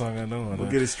the only song I know. We'll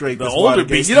get it straight. The older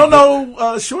Beastie. You don't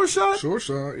know Sure Shot? Sure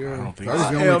Shot, yeah. I don't think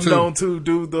I am known to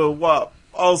do the WAP.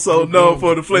 Also known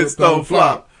for the Flintstone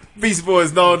Flop. Beastie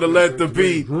Boys known to let the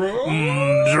beat drop.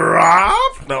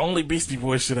 The only Beastie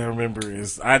Boys shit I remember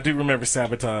is I do remember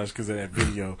Sabotage because of that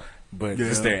video. But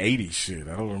just their 80s shit.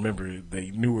 I don't remember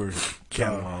the newer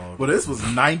catalog. Well, this was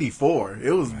 94.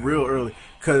 It was real early.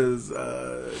 Because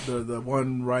the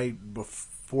one right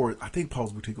before, I think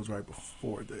Paul's Boutique was right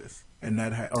before this. And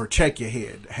that had, or Check Your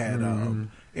Head had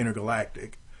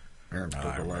Intergalactic.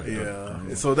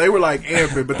 Yeah. So they were like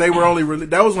amping, but they were only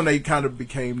that was when they kind of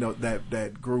became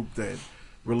that group that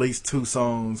released 2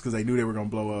 songs because they knew they were going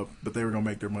to blow up, but they were going to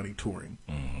make their money touring.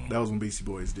 That was when Beastie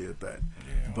Boys did that.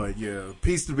 Yeah. But yeah,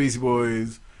 peace to Beastie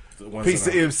Boys, peace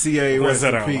to MCA, rest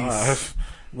in peace.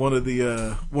 One of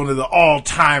the all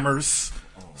timers.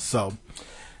 So.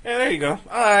 Yeah, there you go. All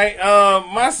right,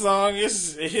 my song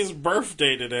is his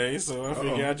birthday today, so I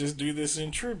figure I'll just do this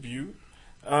in tribute.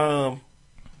 Hey.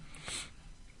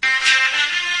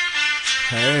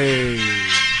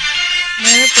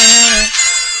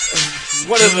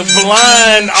 One of the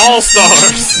Blind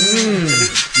All-Stars.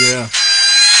 Yeah.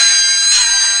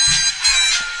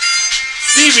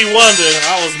 Stevie Wonder,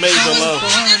 I was made to love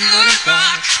him.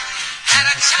 Had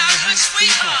a childhood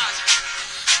sweetheart.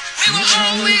 We were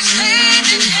always hand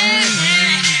in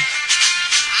hand.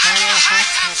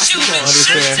 still don't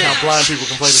understand how blind people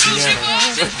can play the piano.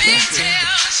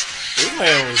 This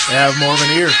man was. They have more of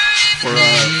an ear for.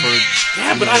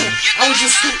 Yeah, but I was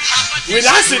just when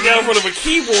I sit down in front of a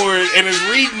keyboard and is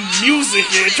reading music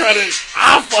and try to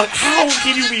how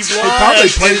can you be blind? He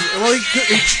probably plays. Well,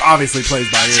 he obviously plays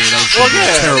by ear. That was a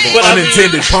terrible, but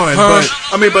unintended pun.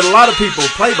 But a lot of people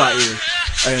play by ear.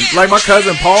 And like my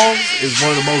cousin Paul is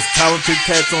one of the most talented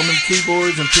cats on them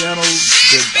keyboards and pianos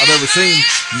that I've ever seen.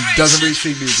 He doesn't read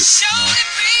sheet music. No.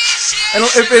 And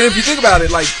if you think about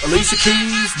it, like Alicia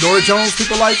Keys, Norah Jones,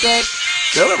 people like that,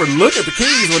 they'll never look at the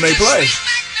keys when they play.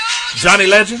 Johnny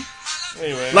Legend,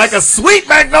 anyway, like a sweet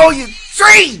magnolia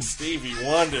tree. Stevie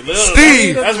Wonder,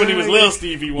 Steve. That's when he was little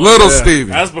Stevie Wonder. Little Stevie.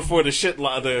 That's before the shit,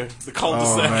 the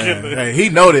cul-de-sac. Hey, he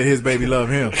know that his baby love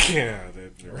him. Yeah.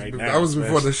 Right now, that was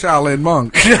before the Shaolin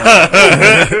monk.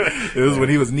 It was when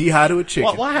he was knee high to a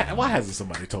chicken. Why hasn't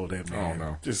somebody told him? I don't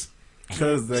know. Just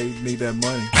because they need that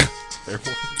money.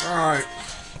 All right.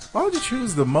 Why would you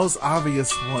choose the most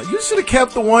obvious one? You should have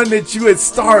kept the one that you had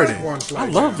started. I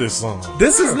love this song.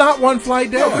 This is not One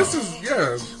Flight Down. No, this is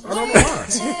I don't know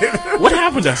why. What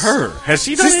happened to her? Has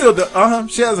she done She still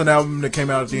she has an album that came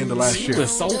out at the end of last year. She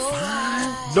was so fine.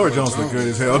 Norah Jones looked good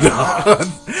as hell.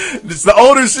 It's the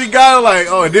older she got,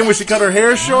 and then when she cut her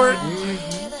hair short,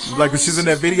 like when she's in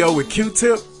that video with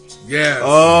Q-Tip. Yeah.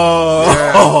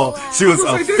 Oh, she was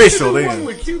official then.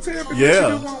 With Q-Tip?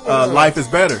 Yeah. Life is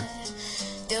Better.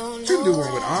 She didn't do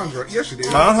one with Andre. Yes, she did.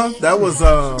 That was She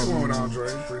did one with Andre.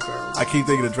 I keep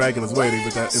thinking of Dracula's Waiting,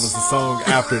 but it was the song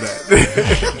after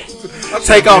that.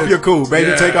 Take off your cool, baby.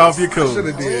 Yeah. Take off your cool. Should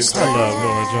have did. I love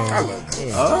Norah Jones.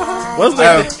 I love I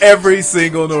have every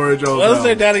single Norah Jones. Wasn't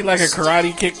their daddy like a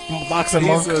karate kick boxing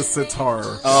monk? He's a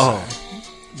sitar. Oh.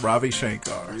 Ravi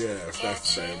Shankar. Yes, that's the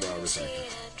same Ravi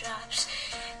Shankar.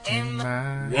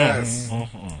 Yes.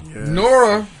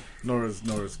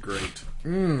 Nora's great. She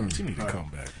need to come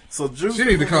back. So Juice, she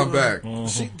need to come back.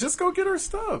 She just go get her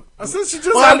stuff. I said she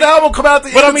just had an album come out the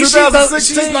end of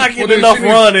 2016. She's not getting enough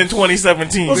run in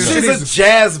 2017. Well, she's a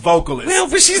jazz vocalist. Well,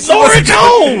 but she's Norah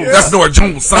Jones. That's Norah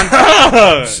Jones, son.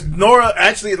 Nora,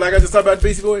 actually, like I just talked about the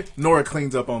Beastie Boy, Nora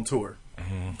cleans up on tour.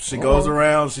 She goes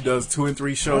around. She does 2 and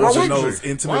 3 shows in those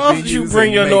intimate venues. Why don't you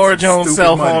bring your Norah Jones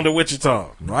self on to Wichita?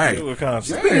 Right.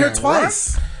 She's been here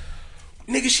twice.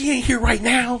 Nigga, she ain't here right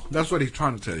now. That's what he's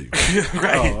trying to tell you.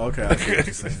 Right. Oh, okay. I see what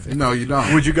you're saying. No, you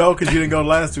don't. Would you go? Because you didn't go the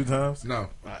last 2 times. No.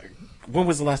 When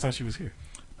was the last time she was here?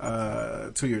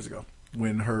 2 years ago.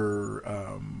 When her,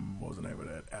 what was the name of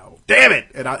that album? Damn it!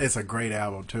 And it's a great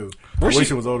album, too. I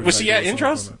wish it was older. Was she at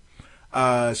Intros?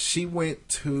 She went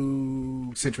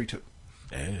to Century 2.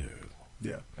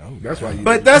 Yeah. That's why you.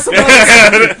 But that's about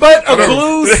but a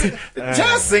blues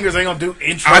jazz singers ain't gonna do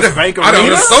intros. I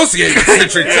don't associate with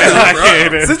Century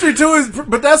 2. Century 2 is,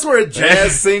 but that's where a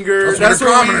jazz singer. That's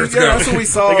where we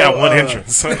saw. They got one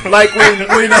entrance. Like when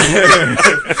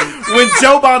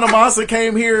Joe Bonamassa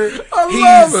came here,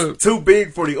 he's too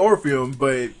big for the Orpheum,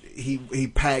 but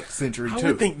he packed Century 2. I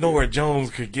would think Norah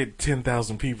Jones could get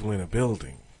 10,000 people in a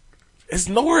building. It's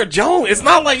Norah Jones. It's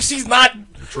not like she's not.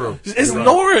 True. It's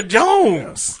Norah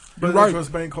Jones. Yeah. But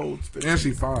right. Bank holds. And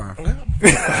she fine.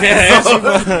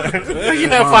 Yeah, you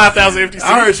have 5,000 empty seats.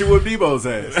 I heard she whooped Debo's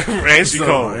ass. And she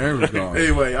cold.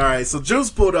 Anyway, all right. So Juice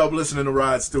pulled up listening to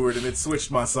Rod Stewart, and it switched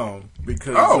my song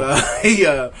because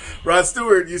Rod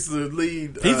Stewart used to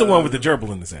lead. He's the one with the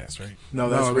gerbil in his ass, right? No,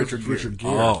 that's Richard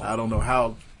Gere. Oh. I don't know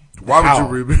how. Why would you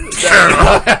remember?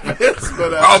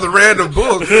 All the random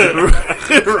bullshit.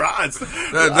 That's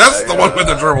the one with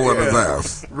the gerbil in his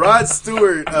ass. Rod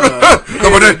Stewart.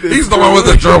 He's the one with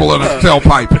the gerbil in his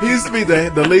tailpipe. He used to be the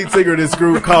lead singer of this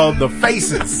group called The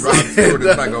Faces. Rod Stewart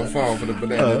is not going to fall for the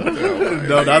banana.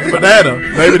 No, not the banana.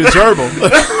 Maybe the gerbil.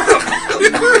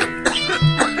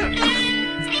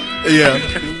 Yeah.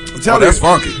 That's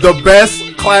funky. The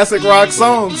best classic rock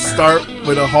songs start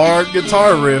with a hard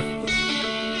guitar riff.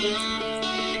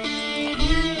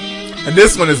 And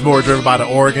this one is more driven by the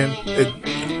organ.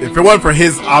 If it wasn't for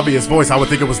his obvious voice, I would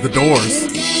think it was the Doors.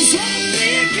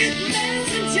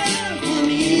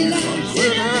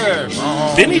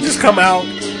 Didn't he just come out,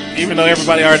 even though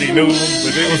everybody already knew?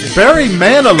 But it was Barry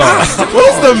Manilow.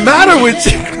 What's the matter with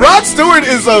you? Rod Stewart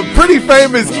is a pretty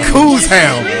famous coos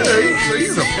hound.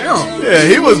 He's a pimp. Yeah,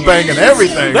 he was banging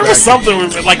everything. There was something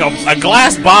with like a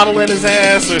glass bottle in his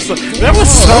ass or something. There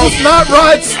was it's not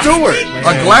Rod Stewart.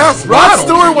 A glass Rod bottle?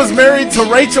 Stewart was married to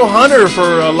Rachel Hunter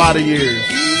for a lot of years.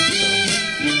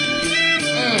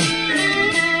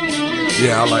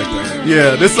 Yeah, I like that.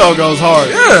 Yeah, this song goes hard.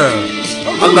 Yeah.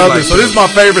 I love this. So this is my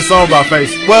favorite song by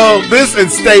Face. Well, this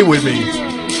and Stay With Me.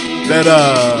 That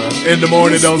in the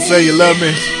morning don't say you love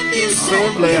me.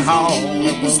 Assembly Hall.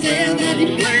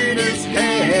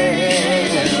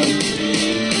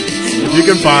 You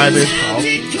can find it.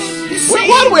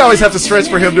 Why do we always have to stretch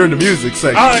for him during the music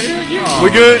section?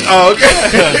 We good? Oh,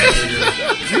 okay.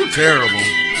 You terrible.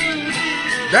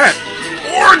 That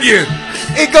organ.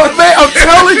 It goes back. I'm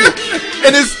telling you.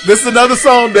 And this is another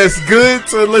song that's good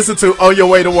to listen to on your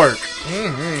way to work.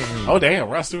 Mm-hmm. Oh damn,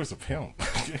 Rod Stewart's a pimp.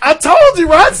 I told you,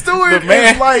 Rod Stewart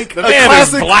is like a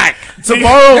classic. Is black.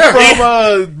 Tomorrow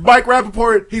from Mike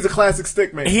Rappaport, he's a classic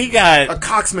stickman. He got a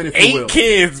coxman, if you will. 8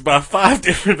 kids by 5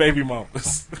 different baby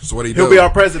mamas. That's what he He'll does. be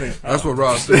our president. That's what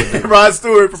Rod Stewart did. Rod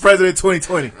Stewart for president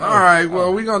 2020. All right,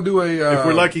 well, we're going to do a... if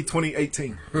we're lucky,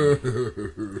 2018.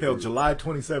 Hell, July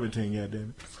 2017, yeah,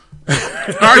 damn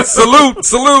it. All right,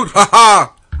 salute,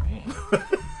 ha-ha.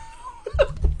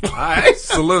 All right,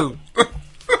 salute.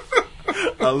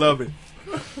 I love it.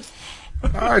 All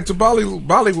right, to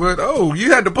Bollywood. Oh,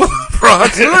 you had to pull up Rod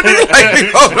Stewart.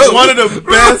 One of the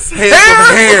best heads of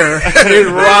hair.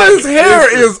 His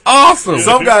hair is awesome.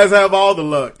 Some guys have all the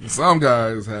luck. Some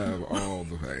guys have all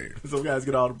the hair. Some guys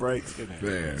get all the breaks.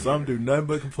 Man. Some do nothing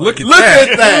but complain. Look at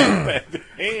that.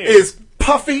 It's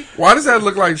puffy. Why does that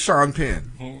look like Sean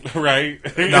Penn? Right?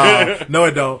 No,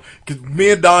 it don't. Because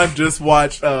me and Don just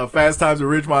watched Fast Times at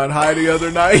Ridgemont High the other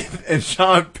night, and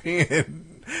Sean Penn,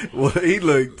 well, he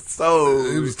looked so...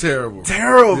 It was terrible.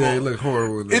 Terrible. Yeah, he looked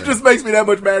horrible. It just makes me that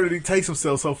much mad that he takes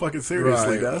himself so fucking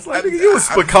seriously. Right. Now. It's like, nigga, you was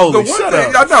Spicoli. Shut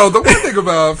up. I know. The one thing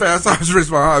about Fast Times at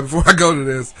Ridgemont High, before I go to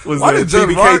this, was why that did Judd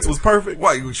Phoebe Cates was perfect?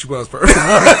 Why she was perfect?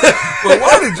 But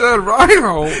why did Judd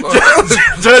Reinhold?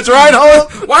 Judge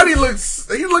Reinhold? Why did he look?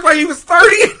 He looked like he was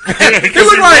 30. He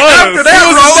looked like after that He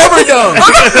was role. never young.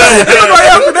 He looked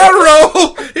like after that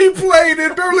role, he played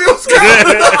in Beverly Hills Cop.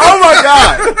 Oh my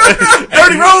God!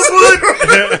 Dirty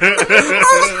Rosewood.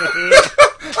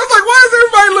 I was like, why does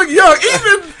everybody look young?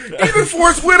 Even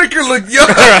Forrest Whitaker looked young.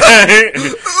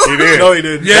 He did. No, he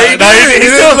didn't. Yeah, he did. He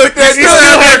still looked that. He still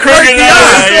had cranky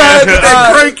eyes.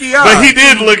 Cranky eyes. But he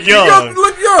did look young.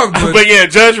 Look young. But yeah,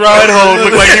 Judge Reinhold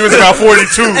looked like he was about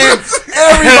 42.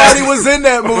 Everybody was in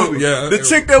that movie. Yeah. The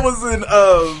chick that was in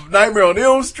Nightmare on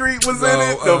Elm Street was in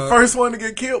it. The first one to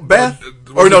get killed, Beth.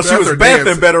 Or no, she was Beth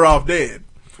and Better Off Dead.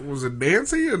 Was it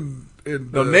Nancy?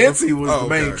 No, Nancy was the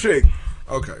main chick.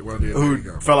 Okay, well, yeah, who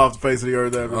fell off the face of the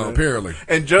earth after that. Apparently.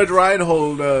 And Judge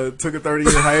Reinhold took a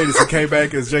 30-year hiatus and came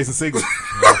back as Jason Segel.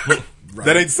 Right.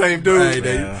 That ain't the same dude.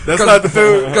 That's not the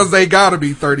dude. Because they gotta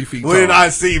be 30 feet tall. When I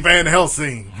see Van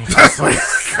Helsing,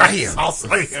 I'll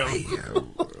slay him. All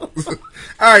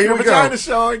right, here we go.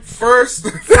 Showing. First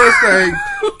thing,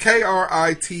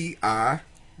 Kriti. I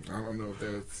don't know if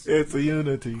that's... It's a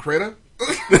unity. Krita?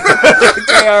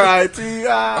 Kriti.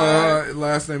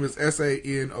 Last name is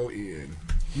Sanon.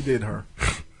 You did her.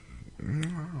 I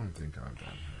don't think I've done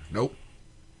her. Nope.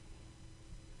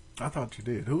 I thought you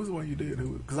did. Who was the one you did?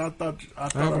 Because I thought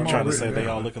I'm trying to say they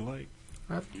all look alike.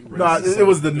 No, it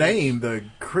was the name, the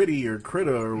Critty or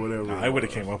Critta or whatever. I would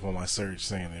have came up on my search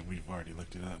saying that we've already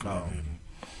looked it up. Oh.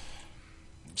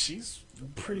 She's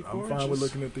pretty I'm gorgeous. fine with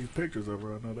looking at these pictures of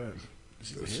her. I know that.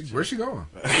 Where's she going?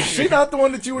 Is she not the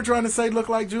one that you were trying to say looked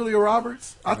like Julia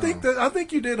Roberts? I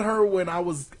think you did her when I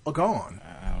was gone.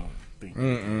 I don't think.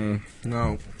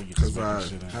 No, because I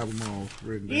have them all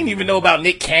written down. You didn't even know about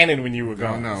Nick Cannon when you were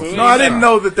gone. No, No, I didn't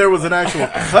know that there was an actual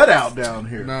cutout down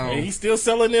here. No, and he's still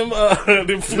selling them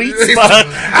fleets by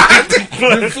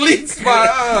the fleets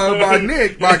by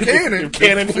Nick by Cannon.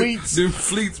 Cannon fleets. The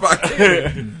fleets by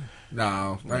Cannon.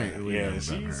 No,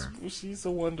 she's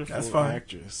a wonderful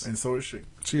actress, and so is she.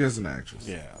 She is an actress.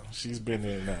 Yeah, she's been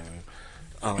in.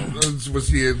 Was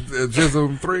she in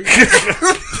Jism 3?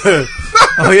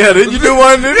 Oh yeah, didn't you do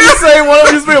one? Didn't you say one of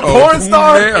them used to be a porn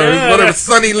star? Yeah, or whatever,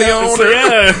 Sunny Leone. So, yeah,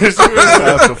 I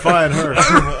have to find her.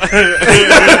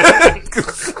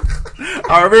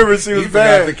 I remember she was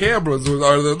bad. The cameras or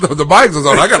the mics was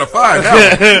on. I gotta find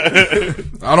out.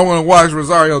 I don't want to watch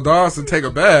Rosario Dawson take a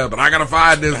bath, but I gotta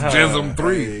find this Jism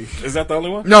 3. Is that the only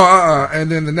one? No, and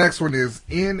then the next one is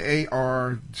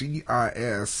Nargis.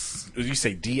 Did you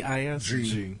say DIS?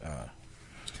 G.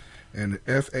 And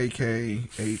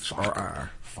FAKHRI.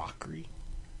 Fakri.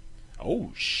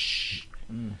 Oh shh.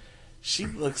 She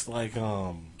looks like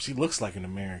an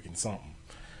American something.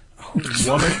 Woman.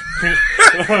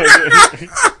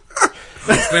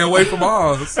 Stay away from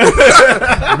Oz.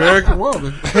 American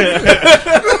woman.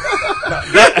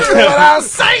 That's what I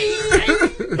say.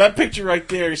 That picture right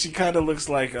there, she kind of looks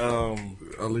like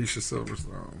Alicia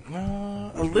Silverstone.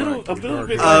 A little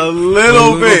bit. A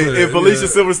little bit. If Alicia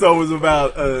Silverstone was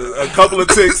about a couple of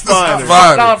ticks finer.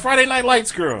 No, Friday Night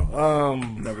Lights girl.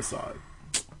 Never saw it.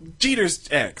 Jeter's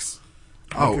ex.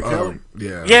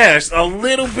 Yeah. Yes, a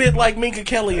little bit like Minka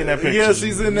Kelly in that picture. Yeah,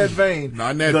 she's in that vein.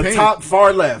 Not in that the pink. top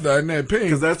far left. Not in that pink.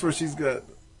 Because that's where she's got.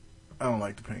 I don't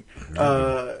like the pink. I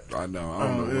know. I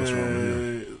don't know what's wrong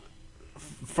with you.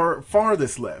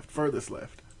 Farthest left.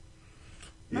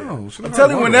 Yeah. No, I'm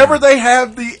telling you, whenever they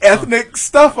have the ethnic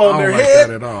stuff on their like head,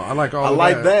 that at all. I like all. I of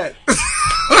like that.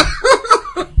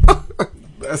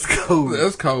 That's cool.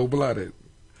 That's cold-blooded.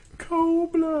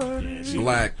 Cold-blooded.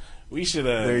 Black. We should.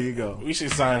 There you go. We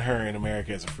should sign her in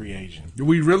America as a free agent.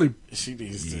 We really. She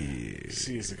needs to.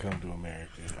 She needs to come to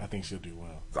America. I think she'll do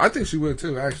well. I think she would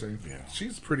too. Actually, yeah.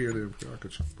 She's prettier than Priyanka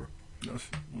Chopra.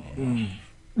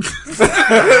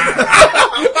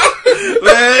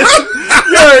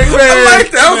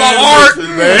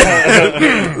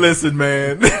 Listen,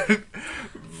 man.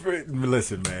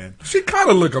 Listen, man. She kind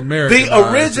of look American.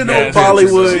 The original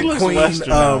Bollywood queen.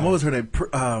 What was her name?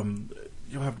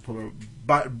 You'll have to pull her.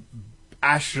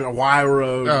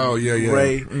 Aishwarya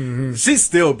Rai. Mm-hmm. She's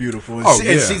still beautiful. And,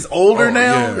 and she's older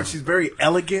now. Yeah. She's very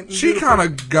elegant. And she kind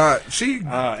of got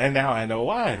and now I know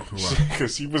why.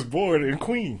 Because she was born in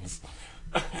Queens.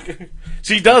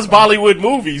 She does Bollywood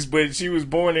movies, but she was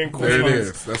born in Queens. There it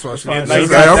is. That's why she. I'm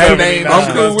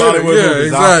cool with it. Yeah,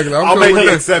 exactly. I'll make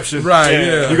the exception. Right?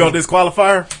 Yeah. You gonna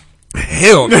disqualify her?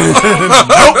 Hell no.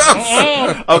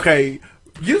 Nope. Okay.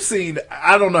 You've seen,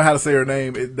 I don't know how to say her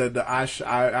name, the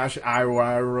Aishwarya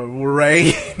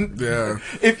Rai.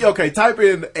 Yeah. Type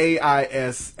in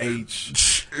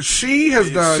AISH. She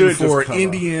has done for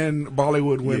Indian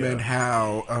Bollywood women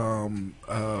how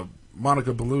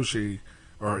Monica Bellucci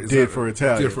did for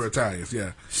Italians.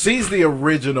 Yeah. She's the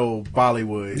original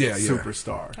Bollywood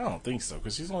superstar. I don't think so,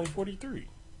 because she's only 43.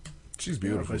 She's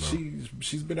beautiful. But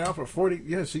she's been out for 40.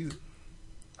 Yeah, she's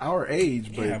our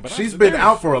age, but she's been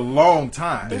out for a long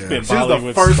time. She's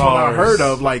the first one I heard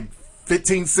of, like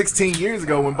 15, 16 years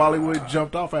ago when Bollywood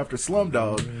jumped off after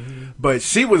Slumdog. Mm-hmm. But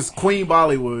she was Queen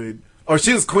Bollywood, or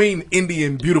she was Queen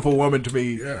Indian beautiful woman to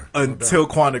me until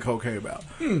Quantico came out.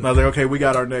 And I was like, okay, we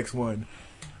got our next one.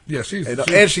 Yeah,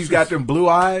 she's got them blue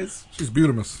eyes. She's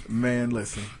beautiful. Man,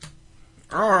 listen.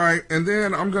 All right, and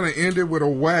then I'm going to end it with a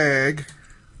wag.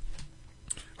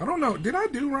 I don't know. Did I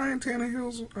do Ryan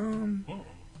Tannehill's?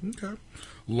 Okay.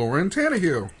 Lauren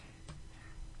Tannehill.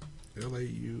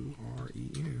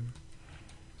 Lauren.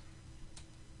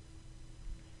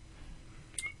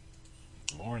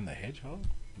 Lauren the Hedgehog?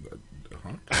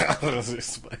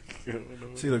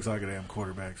 She looks like a damn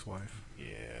quarterback's wife.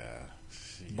 Yeah.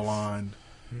 Blonde.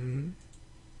 Mm-hmm.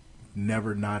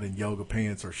 Never not in yoga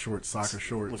pants or short soccer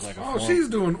shorts. She's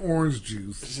doing orange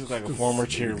juice. She's like a former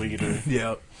cheerleader.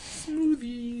 Yep.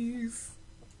 Smoothies.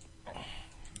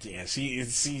 Yeah, she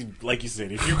like you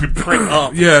said, if you could print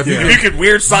up, if you could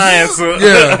weird science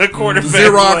a quarterback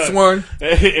Xerox one,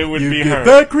 it would be her.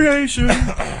 That creation.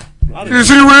 Is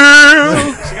she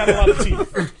real? She got a lot of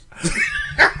teeth.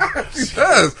 She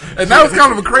does, and that was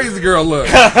kind of a crazy girl look.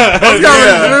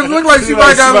 It looked like she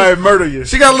might murder you.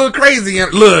 She got a little crazy.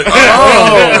 Look,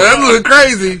 that look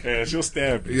crazy. Yeah, she'll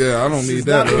stab you. Yeah, I don't need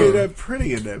that. She's not that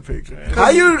pretty in that picture. How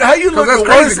you look the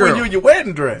worst when you in your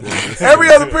wedding dress? Every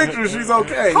other picture, she's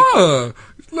okay.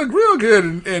 She look real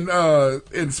good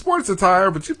in sports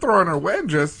attire, but you throw her in her wedding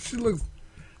dress, she looks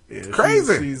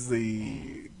crazy. She's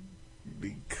the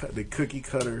cookie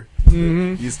cutter.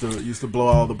 Mm-hmm. Used to blow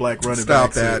all the black running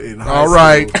backs in high all school.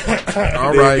 Right.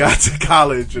 All right. Got to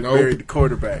college and married the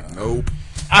quarterback. Nope.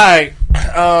 All right.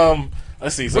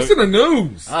 Let's see. What's in the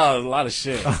news? A lot of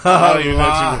shit.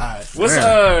 What's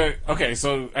okay?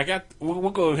 So we'll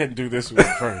go ahead and do this one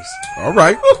first. All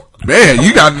right, man.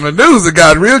 You got in the news and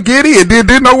got real giddy and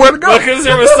didn't know where to go because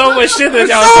there was so much shit that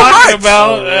y'all was talking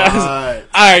about.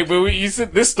 All right, but you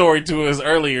sent this story to us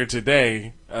earlier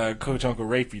today. Coach Uncle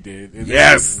Rapey did.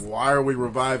 Yes. Why are we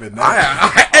reviving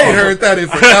that? I ain't heard that in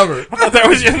forever. I thought that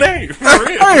was your name. For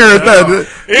real. I heard that.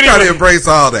 You gotta embrace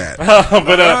all that.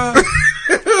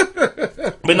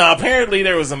 But now apparently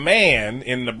there was a man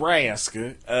in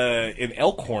Nebraska, in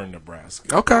Elkhorn,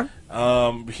 Nebraska. Okay.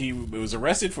 He was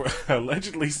arrested for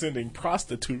allegedly sending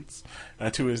prostitutes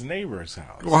to his neighbor's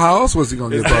house. Well, how else was he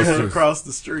gonna get prostitutes? Across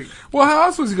the street. Well, how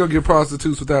else was he gonna get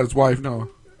prostitutes without his wife knowing?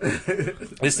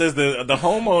 It says the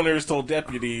homeowners told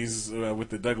deputies with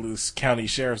the Douglas County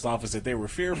Sheriff's Office that they were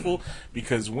fearful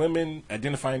because women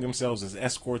identifying themselves as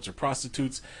escorts or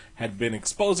prostitutes had been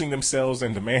exposing themselves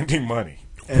and demanding money.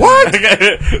 What?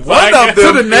 One of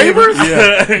them to the neighbors?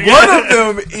 One of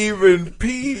them even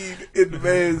peed in the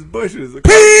man's bushes.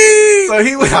 Peed! So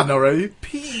he was, I know, right? He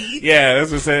peed Yeah,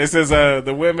 that's what it says. It says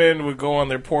the women would go on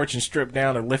their porch and strip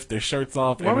down and lift their shirts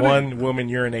off, and one woman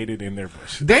urinated in their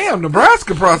bush. Damn,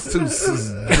 Nebraska prostitutes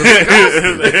is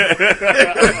disgusting.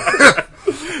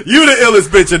 You the illest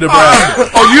bitch in Nebraska.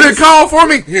 Oh, you didn't call for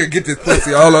me? Here, get this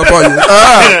pussy all up on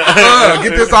you.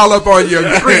 Get this all up on your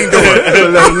screen door.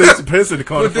 Let Lisa piss in the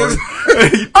corner for you.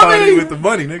 You party with the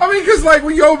money, nigga. I mean, because like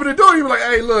when you open the door, you be like,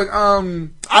 "Hey, look,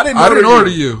 I didn't order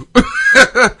you."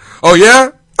 Oh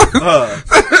yeah.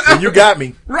 So you got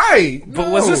me. Right.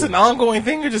 But was this an ongoing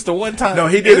thing or just a one time? No,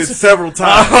 he did it several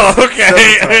times. Oh,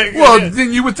 okay. Well,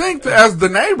 then you would think that as the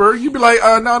neighbor, you'd be like,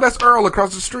 no, that's Earl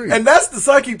across the street. And that's the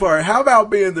sucky part. How about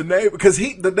being the neighbor? Because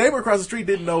the neighbor across the street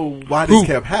didn't know why this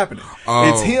kept happening.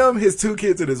 It's him, his 2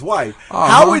 kids, and his wife.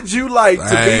 How would you like to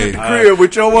be in the crib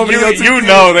with your woman and your 2 kids? You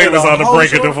know they was on the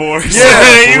brink of divorce.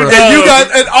 Yeah.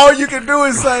 And all you can do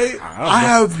is say, I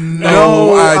have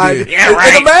no idea. Yeah,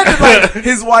 right. And imagine like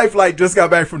his wife like just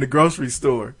got back from the grocery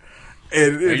store.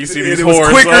 And you see these it was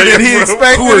whores, quicker right? than he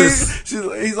expected.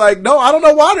 He's like, no, I don't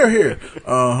know why they're here.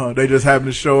 They just happened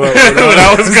to show up when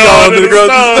I was gone to the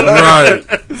grocery store. Right.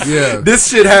 Yeah. This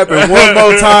shit happened one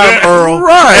more time, Earl.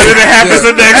 Right. And then it happens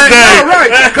the next day.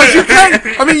 Right. Because you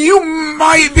can't, I mean, you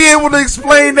might be able to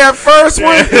explain that first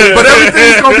one, but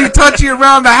everything's going to be touchy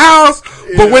around the house.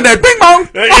 But when that bing bong,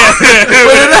 when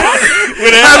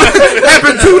it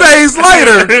happened 2 days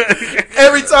later,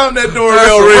 every time that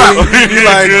doorbell rings, you're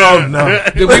like, oh no.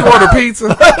 Did we order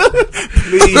pizza?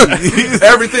 Please.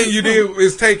 Everything you did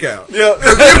is takeout. Yeah.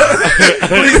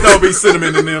 Please don't be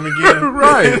cinnamon in them again.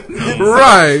 Right.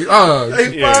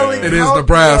 It is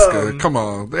Nebraska. Come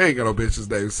on. They ain't got no bitches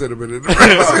named cinnamon in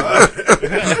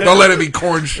Nebraska. Don't let it be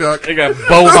corn shuck. They got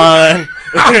bovine.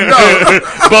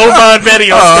 Bovine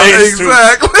Betty on stage.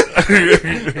 Exactly.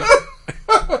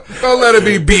 Don't let it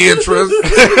be Beatrice.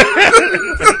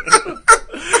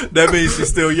 That means she's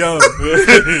still young.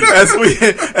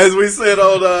 As we said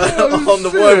on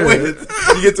the one with,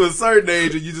 you get to a certain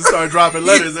age and you just start dropping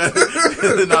letters and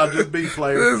then I'll just be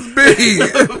player. It's B.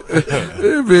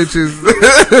 Bitches.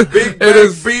 Big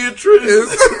Bang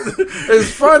Beatrice.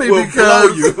 It's funny Will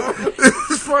because blow you.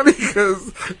 it's funny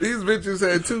because these bitches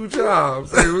had 2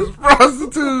 jobs. They was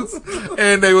prostitutes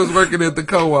and they was working at the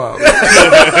co-op.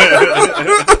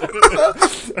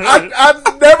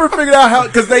 I never figured out how,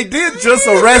 because they did just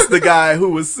arrest the guy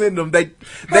who was sending them.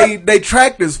 They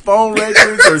tracked his phone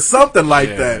records or something like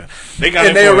that.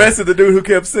 They arrested the dude who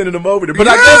kept sending them over there. But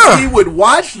I guess he would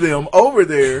watch them over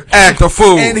there. Act a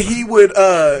fool. And he would,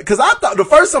 because I thought, the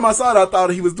first time I saw it, I thought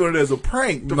he was doing it as a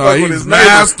prank. No, he with was his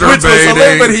neighbors, which was hilarious,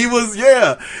 masturbating. but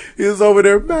he was over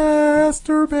there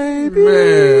masturbating.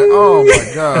 Man, oh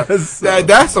my God.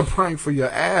 That's a prank for your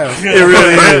ass. It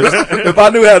really is. If I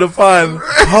knew how to find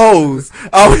hoes,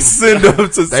 I would send them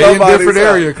to They somebody. in different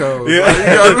area codes. Yeah.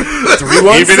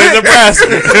 Even in Nebraska.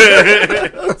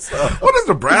 What does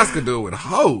Nebraska do with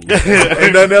hoes?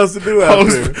 Ain't nothing else to do out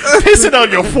Hoes there. pissing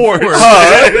on your porch.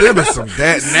 Them is some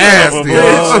that nasty.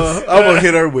 I'm gonna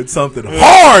hit her with something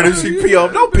hard if she pee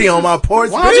on. Don't pee on my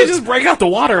porch, Why don't you bitch. just break out the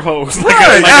water hose like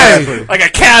Right. a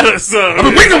cat or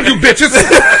something? We don't do bitches.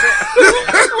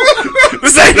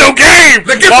 This ain't no game.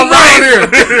 Get from around here.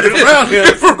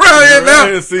 Get from around here now.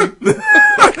 Yeah, see?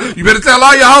 You better tell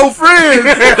all your whole friends.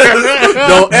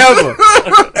 Don't ever.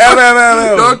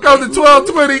 Don't come to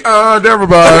 1220. Never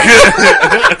mind.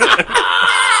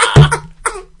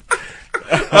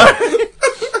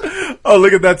 Oh,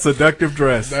 look at that seductive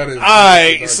dress. That is. All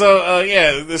right, so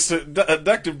the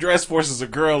seductive dress forces a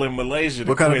girl in Malaysia.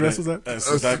 What kind of dress was that?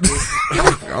 Seductive.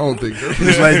 I don't think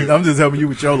so. I'm just helping you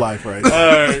with your life right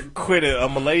now. Quit a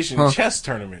Malaysian chess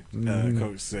tournament,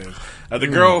 coach says. The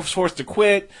girl was forced to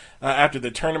quit after the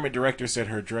tournament director said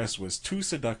her dress was too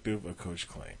seductive, a coach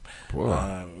claimed.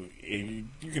 You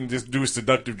can just do a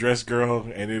seductive dress girl,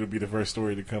 and it'll be the first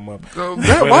story to come up.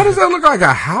 Why does that look like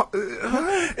a house?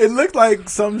 It looked like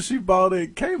something she bought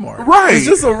at Kmart. Right. It's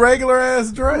just a regular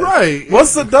ass dress. Right.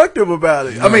 What's seductive about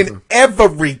it? I mean,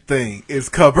 everything is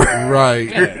covered. Right.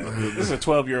 Yeah, this is a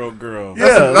 12-year-old girl.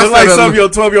 Yeah, that's like something your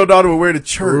 12-year-old daughter would wear to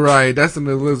church. Right. That's an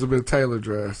Elizabeth Taylor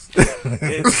dress.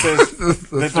 It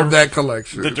says From that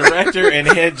collection. the director and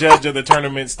head judge of the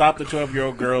tournament stopped the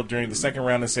 12-year-old girl during the second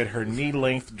round and said her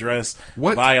knee-length dress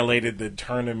violated the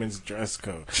tournament's dress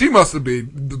code. She must have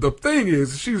been. The thing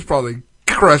is, she was probably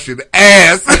crushing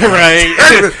ass. Right.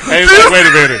 Hey, like, wait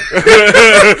a minute.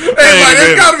 Hey, like,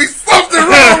 there's got to be something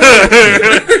wrong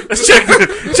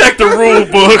check the rule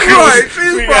book. Right,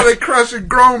 she's probably crushing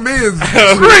grown men's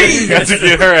dreams. Got to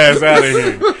get her ass out of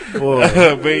here.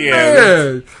 But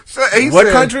yeah. So he What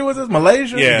said- country was this?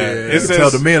 Malaysia? Yeah. It It says, says- tell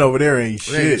the men over there ain't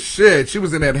shit. Shit, she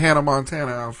was in that Hannah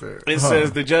Montana outfit. It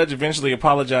says the judge eventually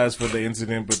apologized for the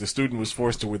incident, but the student was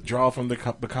forced to withdraw from the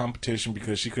competition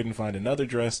because she couldn't find another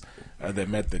dress that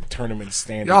met the tournament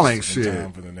standards. Y'all ain't in shit.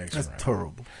 time for the next That's round.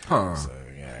 terrible. Huh. So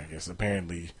yeah, I guess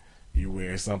apparently you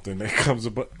wear something that comes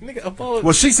above. Nigga, above.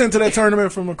 Was she sent to that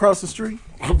tournament from across the street?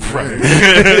 Right.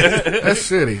 That's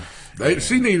shitty.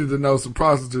 She needed to know some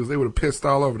prostitutes. They would have pissed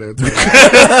all over that.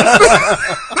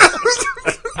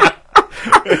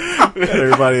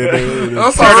 Everybody in there.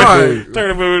 That's all right.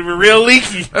 Tournament was real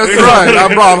leaky. That's right.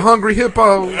 I brought Hungry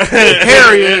Hippo,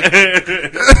 Harriet,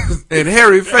 and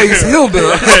Hairy Face Hilda.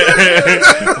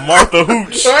 Martha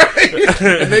Hooch.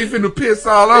 And they finna piss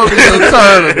all over the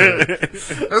tournament.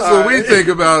 That's what we think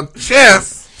about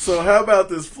chess. So how about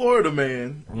this Florida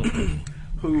man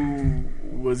who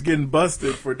was getting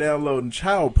busted for downloading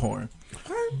child porn,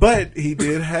 but he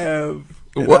did have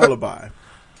an What? alibi.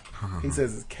 He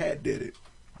says his cat did it.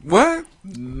 What?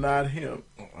 Not him.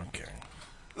 Okay.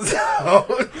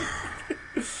 So,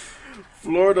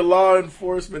 Florida law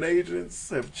enforcement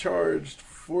agents have charged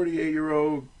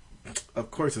 48-year-old, of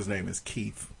course his name is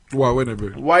Keith. Why, wait a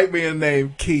minute. White man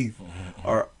named Keith.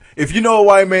 Or if you know a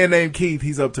white man named Keith,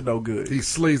 he's up to no good. He's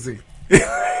sleazy.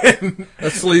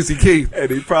 That's Sleazy Keith. And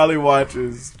he probably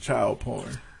watches child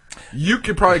porn. You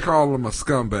could probably call him a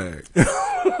scumbag.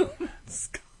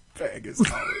 Scumbag is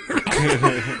called.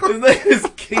 His name is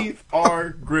Keith R.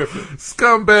 Griffin.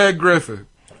 Scumbag Griffin.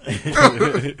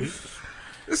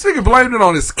 This nigga blamed it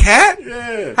on his cat?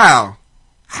 Yeah. How?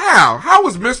 How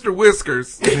was Mr.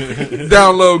 Whiskers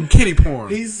downloading kitty porn?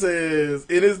 He says,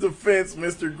 in his defense,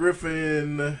 Mr.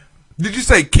 Griffin... Did you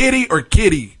say kitty or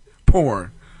kitty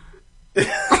porn?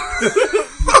 That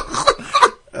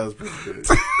was pretty good.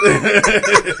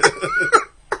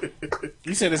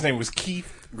 You said his name was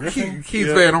Keith Griffin? Keith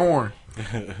Van Horn.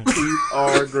 Keith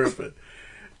R. Griffin.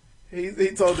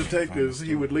 He told detectives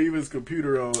he would leave his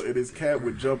computer on and his cat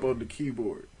would jump on the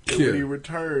keyboard. And when he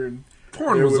returned,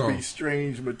 Porn there was would on. be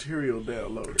strange material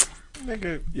downloaded.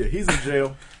 Nigga. Yeah, he's in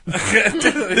jail.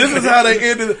 This is how they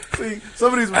ended. See,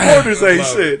 some of these reporters ain't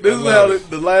shit. This is how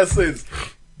the last sentence.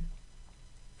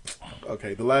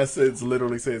 Okay, the last sentence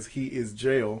literally says he is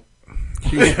jail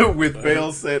with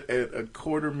bail set at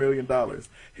 $250,000.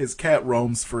 His cat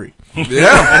roams free. Yeah.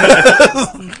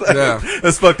 Yeah.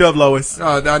 That's fucked up, Lois.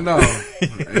 I know.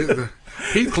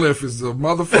 Heathcliff is a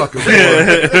motherfucker.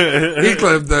 Boy.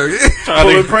 Heathcliff,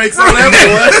 pulling pranks on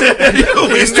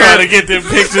everyone. He's trying to get them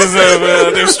pictures of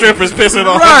them strippers pissing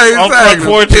on exactly.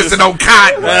 front porches. Pissing on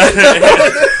cotton.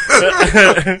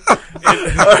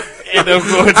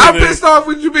 How pissed off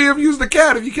would you be if you used the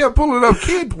cat if you kept pulling up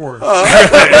kid porn? They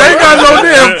ain't got no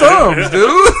damn thumbs,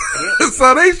 dude.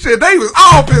 So they was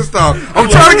all pissed off. I'm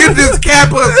trying to get this cat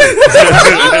pussy.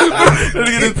 Let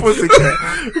me get this pussy cat.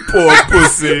 Poor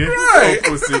pussy. Right.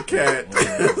 Poor pussy cat.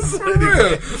 For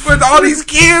real. But all these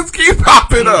kids keep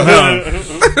popping up.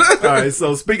 All right,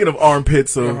 so speaking of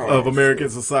armpits of American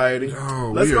society,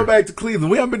 let's go back to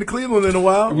Cleveland. We haven't been to Cleveland in a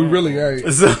while. We really ain't.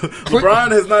 So,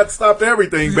 LeBron has not stopped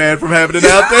everything bad from happening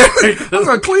out there.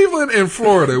 So Cleveland and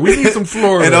Florida. We need some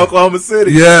Florida. And Oklahoma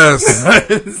City. Yes.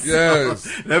 Yes.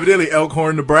 Evidently,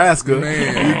 Elkhorn, Nebraska.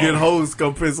 Man. You get hoes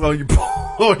come piss on your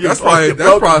That's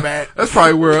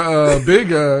probably where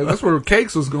that's where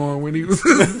Cakes was going when he was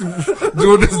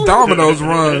doing his Domino's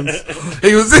runs.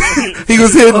 He was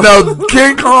hitting those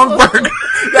King Kong burger.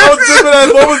 That was different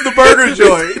as what was the burger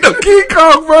joint? The King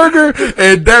Kong burger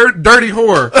and Dirty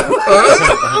Whore.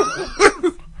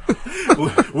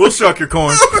 We'll shuck your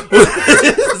corn.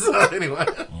 So anyway.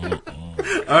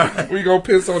 Alright. We gonna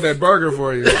piss on that burger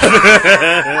for you.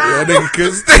 Yeah, nigga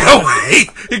couldn't stay away.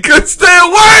 He couldn't stay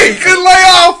away. He couldn't lay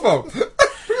off him.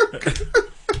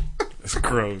 It's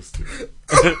gross.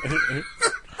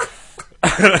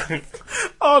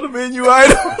 All the menu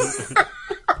items.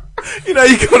 You know,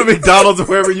 you go to McDonald's or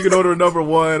wherever, you can order a number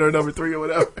 1 or number 3 or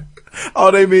whatever.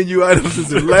 All they menu items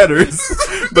is in letters,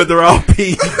 but they're all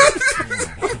P.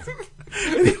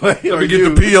 Anyway, let me get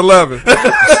the P11.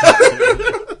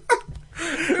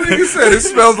 Nigga said it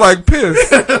smells like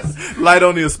piss. Light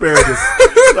on the asparagus.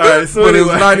 All right, so but anyway,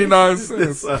 it was 99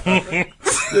 cents.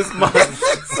 This mom,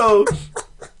 so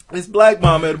this black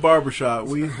mom at a barbershop.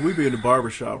 We be in the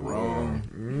barbershop wrong.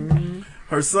 Mm-hmm.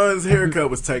 Her son's haircut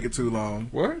was taking too long.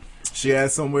 What? She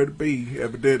had somewhere to be,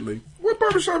 evidently. What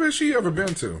barbershop has she ever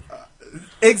been to?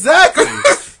 Exactly.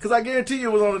 Because I guarantee you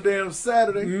it was on a damn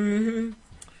Saturday. Mm-hmm.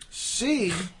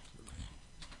 She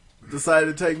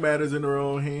decided to take matters in her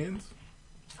own hands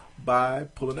by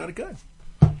pulling out a gun.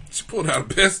 She pulled out a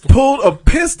pistol. Pulled a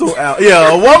pistol out.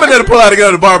 Yeah, a woman that pulled out a gun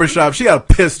at the barbershop. She got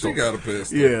a pistol. She got a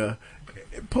pistol. Yeah.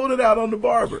 Pulled it out on the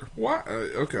barber. Why?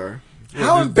 Okay.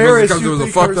 How embarrassed because you it was a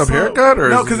think fucked her up son- haircut? Or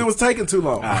No, because it was taking too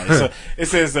long. All right, so it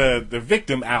says the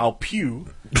victim, Al Pugh.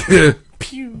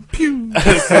 Pew.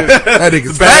 That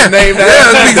nigga's bad name.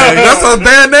 That's a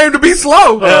bad name to be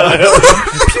slow.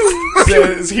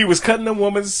 Says he was cutting a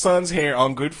woman's son's hair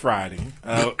on Good Friday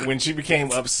when she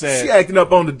became upset. She acting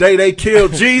up on the day they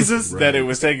killed Jesus. That it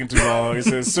was taking too long. It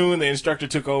says soon the instructor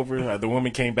took over. The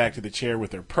woman came back to the chair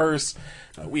with her purse.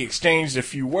 We exchanged a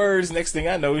few words. Next thing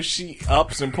I know, she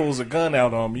ups and pulls a gun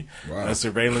out on me. Wow.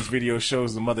 Surveillance video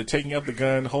shows the mother taking up the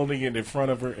gun, holding it in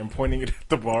front of her, and pointing it at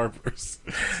the barbers.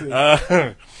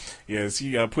 Yes,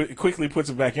 he quickly puts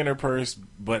it back in her purse,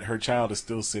 but her child is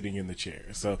still sitting in the chair.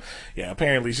 So, yeah,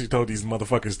 apparently she told these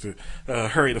motherfuckers to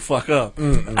hurry the fuck up.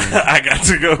 I got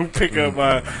to go pick up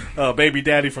my baby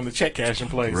daddy from the check cashing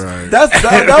place. Right. That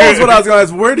was what I was going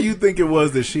to ask. Where do you think it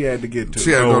was that she had to get to?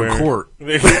 She had to go to court.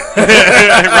 Right?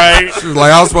 She was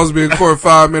like, I was supposed to be in court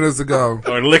 5 minutes ago.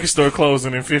 Or the liquor store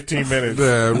closing in 15 minutes.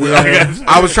 Yeah,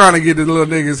 I was trying to get the little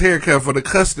nigga's haircut for the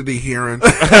custody hearing.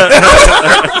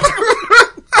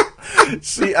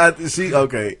 She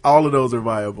okay. All of those are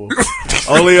viable.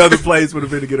 Only other place would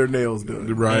have been to get her nails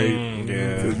done. Right.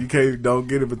 Yeah. You don't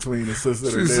get in between the sister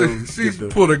and her nails. She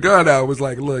pulled her gun out. Was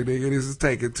like, look, nigga, this is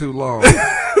taking too long.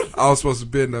 I was supposed to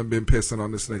been pissing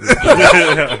on this nigga.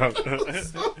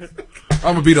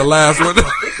 I'm gonna be the last one.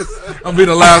 I'm gonna be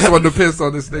the last one to piss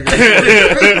on this nigga.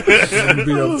 I'm gonna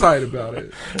be uptight about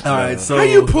it. All right, so how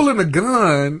you pulling a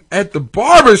gun at the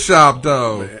barbershop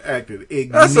though? Acted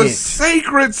ignorant. That's a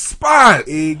sacred spot.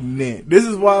 Ignorant. This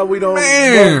is why we don't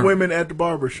Man. want women at the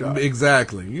barbershop.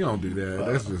 Exactly. You don't do that.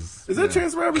 That's just. Is that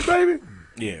Chance the Rapper's baby?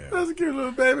 Yeah. That's a cute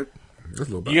little baby. That's a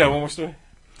little baby. You got one more story?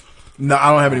 No,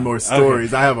 I don't have any more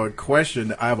stories. I have a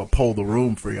question. I have a poll the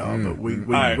room for y'all, but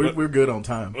we're good on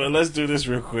time. Well, let's do this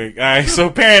real quick. All right, so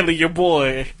apparently your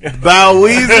boy Bow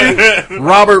Weezy,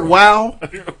 Robert Wow.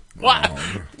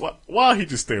 Why he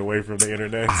just stay away from the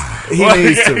internet? He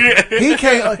needs to. He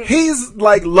can't. He's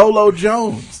like Lolo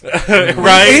Jones,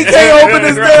 right? He can't open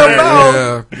his damn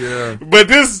mouth. Yeah. But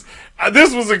this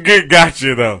was a good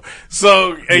gotcha though.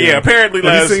 So yeah, apparently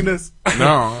have you seen this?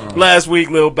 No. Last week,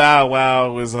 Lil Bow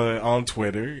Wow was on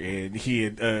Twitter and he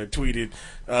had tweeted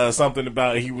something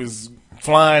about he was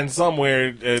flying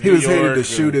somewhere. He was headed to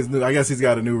shoot his new. I guess he's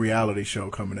got a new reality show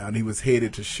coming out. And he was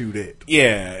headed to shoot it.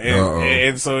 Yeah,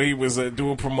 and so he was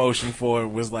doing promotion for it.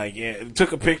 Was like, yeah,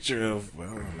 took a picture of.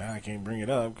 Well, now I can't bring it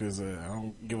up because I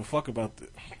don't give a fuck about the.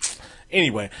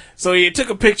 Anyway, so he took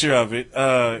a picture of it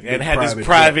and had this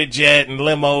private jet and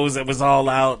limos that was all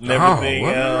out and everything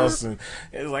else, and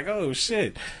it was like, oh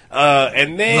shit.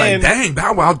 And then like, dang,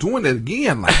 Bow Wow doing it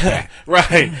again like that.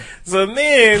 Right. So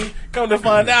then, come to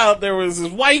find out, there was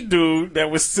this white dude that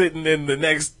was sitting in the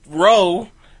next row,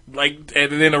 like,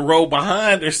 and then a row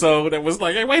behind or so, that was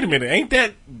like, hey, wait a minute, ain't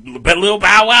that Lil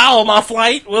Bow Wow on my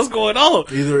flight? What's going on?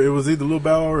 It was either Lil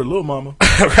Bow Wow or Lil Mama.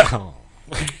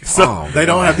 So they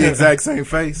don't have the exact same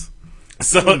face.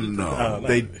 So no,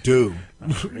 they do.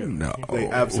 No, they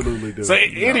absolutely do. So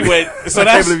anyway, so I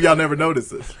that's can't believe y'all never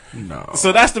noticed this. No.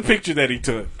 So that's the picture that he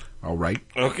took. All right.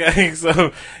 Okay.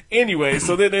 So anyway,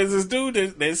 so then there's this dude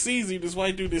that sees him, this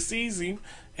white dude that sees him,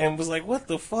 and was like, "What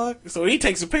the fuck?" So he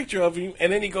takes a picture of him,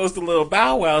 and then he goes to Lil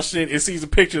Bow Wow shit and sees a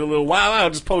picture of Lil Bow Wow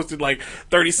just posted like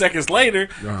 30 seconds later.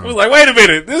 I was like, "Wait a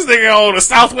minute, this nigga on a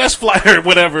Southwest flight or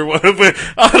whatever, but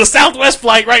on a Southwest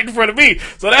flight right in front of me."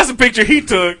 So that's a picture he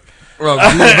took. Well,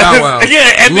 Bow Wow.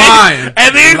 Yeah,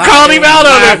 and then called him out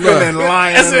on it.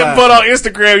 But on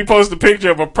Instagram, he posted a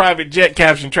picture of a private jet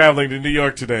caption traveling to New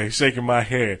York today, shaking my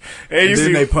head. And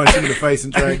then they punched him in the face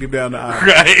and dragged him down the aisle.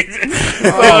 Right.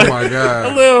 Oh my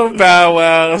god. A little Bow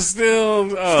Wow, still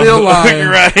lying.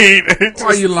 Right. Why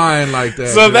are you lying like that?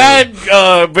 So dude?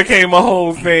 That became a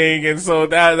whole thing, and so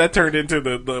that turned into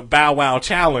the Bow Wow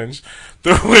challenge.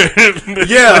 Man,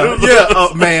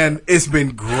 it's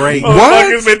been great.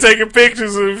 Motherfuckers been taking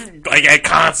pictures of like at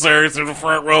concerts in the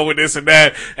front row and this and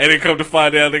that, and then come to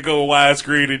find out they go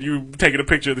widescreen and you taking a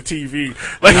picture of the TV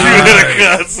like you at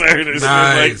a concert and shit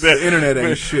like that. The internet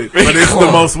ain't shit, but it's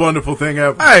the most wonderful thing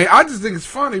ever. Hey, I just think it's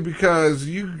funny because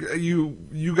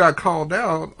you got called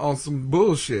out on some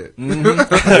bullshit,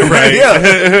 right?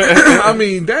 Yeah. I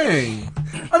mean, dang.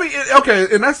 I mean, okay,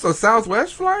 and that's a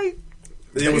Southwest flight.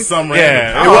 It was some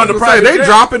Yeah. random. It wasn't the private jet. They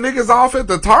dropping niggas off at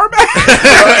the tarmac.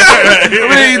 I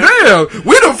mean, damn,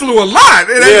 we done flew a lot.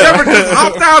 And they never just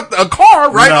hopped out a car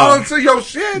right onto your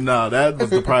shit. No, that was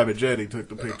the private jet he took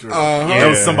the picture of. Uh-huh. That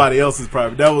was somebody else's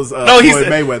private. That was No, Floyd he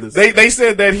said, Mayweather's. They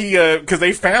said that he because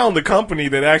they found the company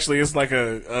that actually is like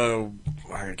a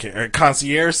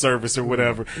concierge service or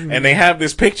whatever, and they have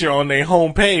this picture on their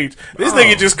homepage. This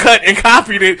nigga just cut and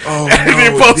copied it and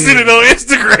then posted it on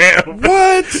Instagram.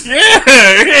 What?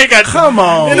 Yeah, he ain't got. Come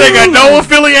on, he ain't got no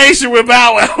affiliation with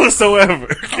Bow Wow whatsoever.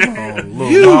 Come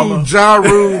on, You, mama. Ja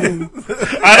Rule.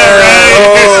 I know,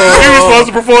 right? He was supposed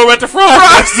to perform at the Frog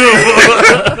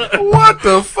Festival. What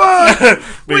the fuck?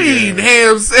 We eating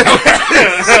ham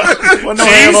sandwiches. Well, no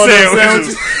Cheese ham on them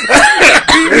sandwiches.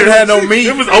 We didn't have no meat.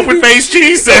 It was open faced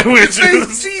cheese sandwiches.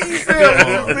 Cheese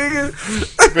sandwiches,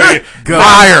 nigga.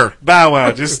 Fire. Bow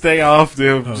Wow, just stay off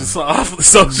them, just off the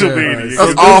social media.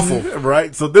 That's awful.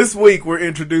 Right? So this week we're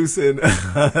introducing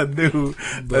a new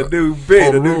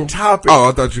bit, a new topic. Oh,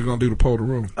 I thought you were gonna do the poll the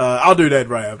room. I'll do that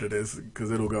right after this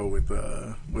because it'll go with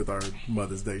our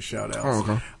Mother's Day shout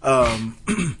outs. Oh,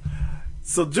 okay.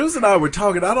 So Juice and I were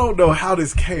talking. I don't know how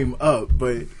this came up,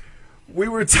 but we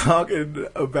were talking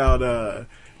about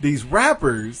these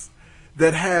rappers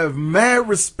that have mad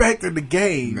respect in the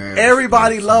game.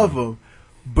 Everybody love them,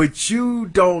 but you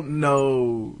don't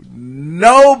know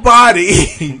nobody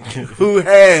who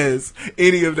has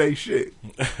any of their shit.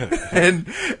 and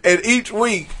each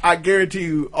week, I guarantee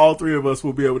you, all three of us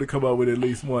will be able to come up with at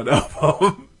least one of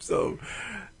them. So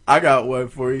I got one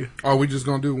for you. Are we just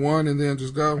gonna do one and then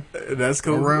just go? That's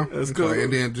cool. Around? That's Okay, cool.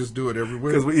 and then just do it every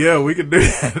week. Because we can do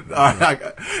that. All right,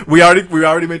 we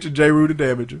already mentioned J. Rue the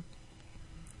Damager.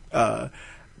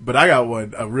 But I got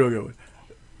one, a real good one.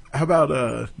 How about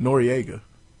Noriega?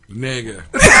 Nigga.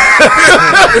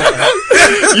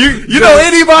 You know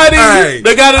anybody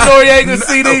that got a Noriega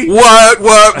CD? What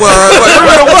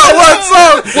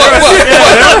song?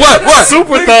 What?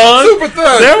 Super Thug. Super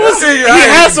Thug. He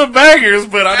had some bangers,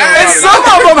 but I don't And know. some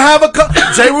of them have a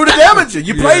J. Rue the Damager.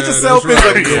 You played yourself that's is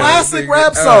right. a Yeah, classic nigga.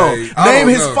 rap song. Hey, I Name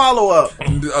don't his know. follow-up.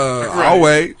 I'll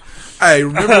wait. Hey,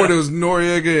 remember when it was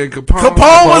Noriega and Capone?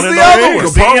 Capone was the other one.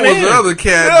 Capone was the other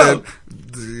cat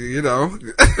that, you know.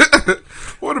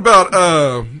 What about,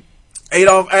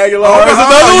 Adolf Aguilar. Oh, was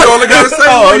another you one. only gotta say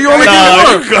Oh, one. You only nah,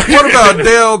 get one. What about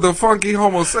Dale the Funky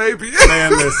Homo Sapien?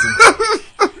 Man, listen.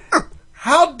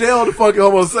 How Dale the Funky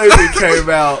Homo Sapien came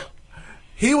out,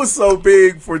 he was so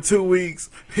big for 2 weeks,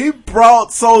 he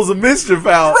brought Souls of Mischief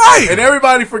out. Right. And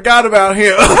everybody forgot about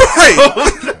him.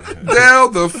 Right. Dale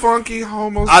the Funky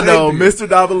Homo Sapien. I know, Mr.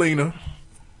 Davalina.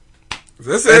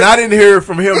 That's And it. I didn't hear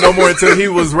from him no more until he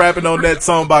was rapping on that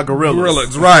song by Gorillaz.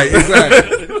 Gorillaz, right,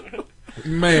 exactly.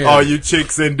 Man. All you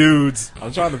chicks and dudes.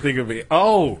 I'm trying to think of it.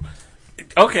 Oh,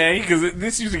 okay, because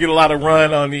this used to get a lot of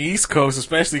run on the East Coast,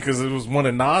 especially because it was one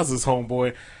of Nas's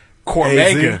homeboy,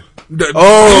 Cormega. They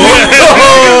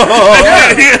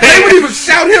would even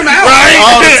shout him out. Right?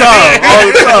 All the time.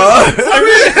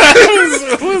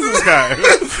 Who is this guy?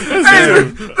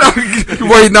 You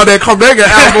waiting on that Cormega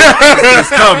album. It's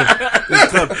coming.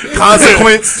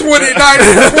 Consequence.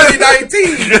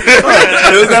 2019.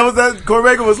 That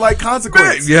Cormega was like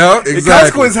Consequence. Yeah, And exactly.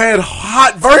 Consequence had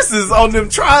hot verses on them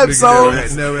Tribe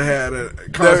songs. Never had a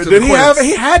Did he have?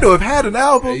 He had to have had an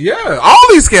album. Yeah, all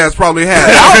these cats probably had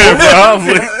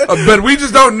albums. But we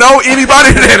just don't know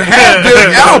anybody that had big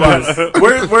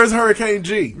albums. Where's Hurricane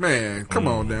G? Man, come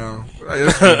on now.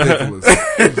 It's ridiculous.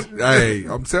 Hey,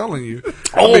 I'm telling you.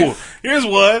 Oh, here's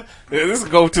one. This will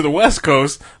go to the West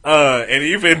Coast. And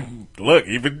even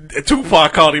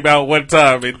Tupac called him out one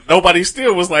time, and nobody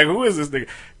still was like, "Who is this nigga?"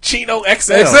 Chino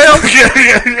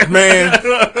XL. Man.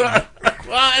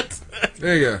 What?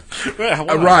 There you go. Wow.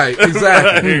 Right,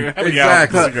 exactly.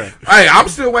 Exactly. Okay. Hey, I'm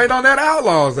still waiting on that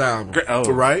Outlaws album. Oh,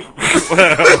 Right?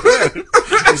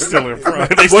 They're still in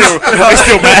front. They still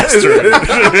master.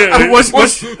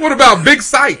 What about Big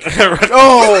Psych?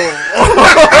 Oh.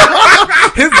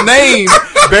 His name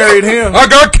buried him. I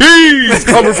got keys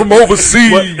coming from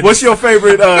overseas. What's your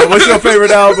favorite album? What's your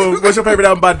favorite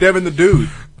album by Devin the Dude?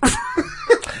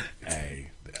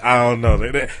 I don't know.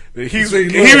 He would See,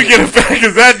 look. get a pass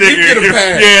because that nigga. He'd get a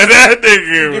pass. Yeah, that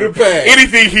nigga. Get a pass.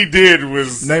 Anything he did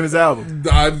was. Name his album.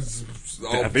 I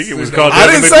think it was called. I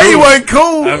didn't say he wasn't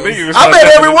cool. I think it was I called bet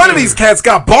Devin every the one of Dude. these cats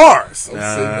got bars.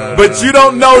 But you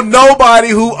don't know nobody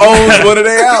who owns one of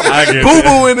their I albums. get Boo that.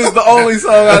 Booing is the only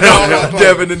song I know about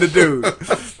Devin and the Dude.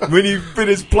 When you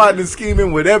finish plotting and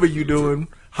scheming, whatever you doing,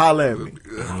 holla at me.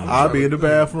 I'll be in the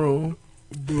bathroom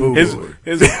His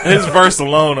verse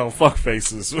alone on Fuck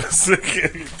Faces was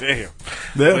damn.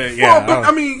 Yeah. But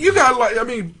I mean, you got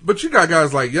but you got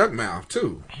guys like Yuck Mouth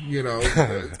too. You know,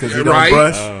 because you don't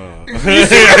brush. You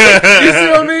see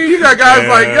what I mean? You got guys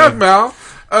like Yuck Mouth,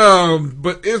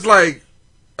 but it's like,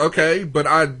 okay, but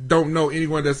I don't know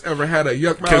anyone that's ever had a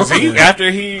Yuck Mouth.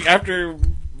 Because after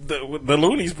the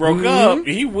Loonies broke up,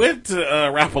 he went to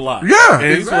Rap a Lot. Yeah,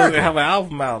 and he's supposed to have an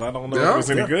album out. I don't know if it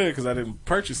was any good because I didn't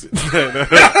purchase it.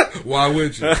 Why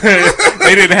would you?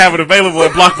 They didn't have it available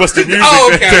at Blockbuster Music.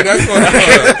 Oh, okay, that's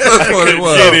what it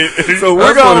was. Get it. So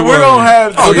we're gonna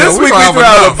have. This week we threw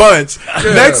out a bunch.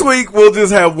 Yeah. Next week we'll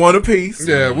just have one apiece.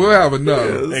 Yeah, we'll have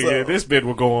enough. Yeah, this bit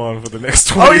will go on for the next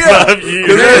 25 years.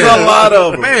 There's a lot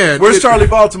of them. Man, where's Charlie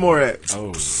Baltimore at?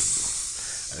 Oh.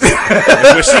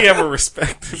 Was she ever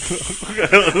respected?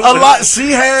 A lot. She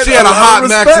had a hot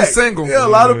maxi single. Yeah, a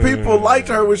lot of people liked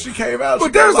her when she came out.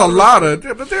 But there's a lot of.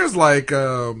 But there's like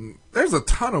there's a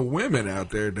ton of women out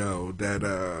there though that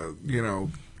you know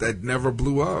that never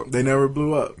blew up. They never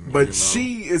blew up. But it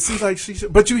seems like she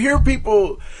should. But you hear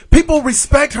people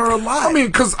respect her a lot. I mean,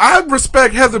 because I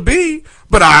respect Heather B,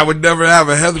 but I would never have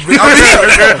a Heather B.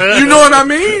 I mean, you know what I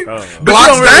mean? But you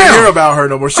don't really hear about her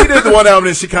no more. She did the one album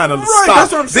and she kind of stopped.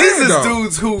 That's what I'm saying, These is though.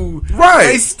 dudes who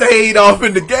they stayed off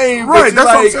in the game. Right, But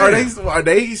that's like, what I'm saying. Are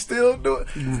they still doing?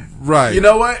 Right. You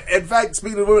know what? In fact,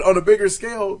 speaking of it on a bigger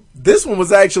scale, this one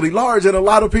was actually large, and a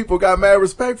lot of people got mad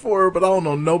respect for her. But I don't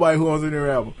know nobody who owns any of her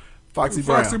album. Foxy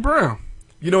Brown.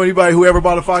 You know anybody who ever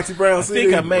bought a Foxy Brown CD? I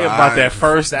think I may have bought that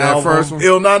first album. First one.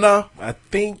 Il Nana? I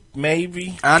think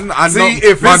maybe. I See, know,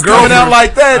 if it's coming out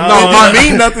like that, it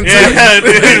mean nothing to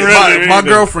you. My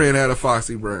girlfriend had a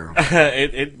Foxy Brown.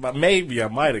 Maybe I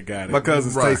might have got it. My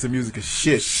cousin's taste in music is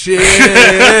shit. Shit.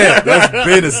 That's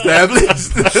been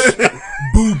established.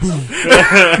 Boo boo.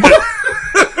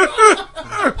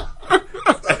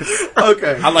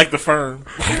 Okay. I like the Firm.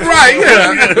 Right,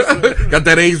 yeah. Got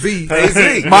that AZ.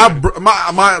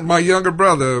 My younger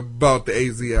brother bought the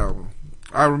AZ album.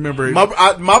 I remember it.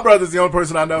 My brother's the only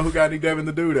person I know who got any Devin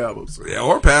the Dude albums. Yeah,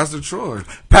 or Pastor Troy.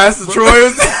 Pastor Troy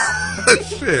is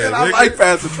shit. And I like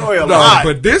Pastor Troy a lot.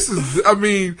 But this is, I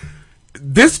mean,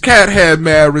 this cat had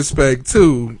mad respect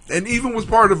too, and even was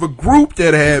part of a group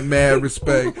that had mad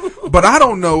respect. But I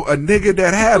don't know a nigga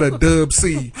that had a Dub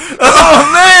C.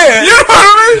 Oh man, you know what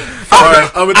I mean?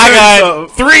 I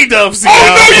got 3 Dub C.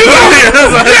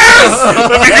 Yes.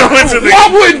 Let me go into the. Why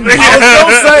wouldn't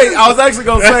I was actually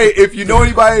gonna say, if you know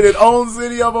anybody that owns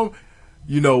any of them,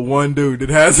 you know one dude that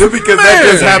has it because that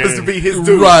just happens to be his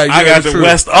dude. Right, I got the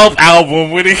West Up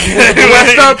album with it.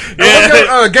 West Up,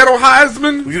 Ghetto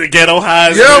Heisman. Ghetto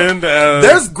Heisman. Yep.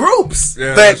 There's groups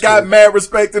that got mad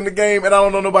respect in the game, and I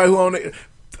don't know nobody who owned it.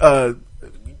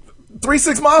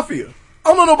 3-6 Mafia. I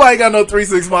don't know nobody got no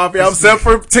 3-6 Mafia except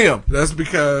for Tim. That's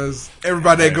because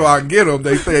everybody that go out and get them,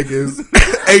 they think is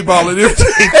 8-Ball and MJ.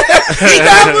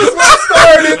 That was what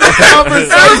started the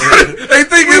conversation. They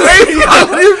think it's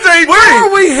 8-Ball and MJ. Where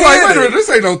are we headed? Like, this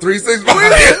ain't no 3-6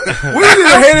 Mafia. We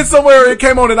were headed somewhere and it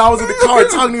came on, and I was in the car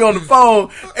talking to you on the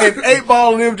phone, and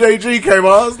 8-Ball and MJG came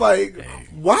on. I was like,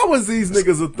 why was these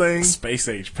niggas a thing? Space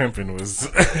Age Pimpin' was.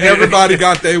 Everybody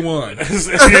got their one.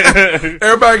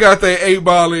 Everybody got their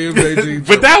 8-Ball and MJG.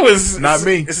 But that was not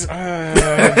me. Look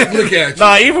at you.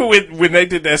 Nah, even when they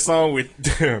did that song with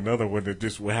another one that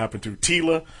just what happened to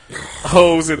Tila,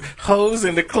 hoes in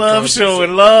the club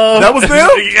showing love. That was them.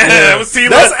 Yeah, that was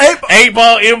Tila. That's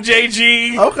 8-Ball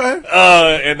MJG. Okay.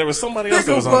 And there was somebody else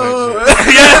that was on that.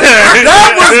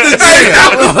 That was the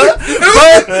jam. But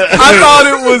I thought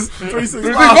it was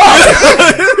 3-6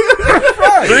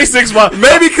 3-6 Mafia.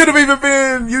 Maybe could have even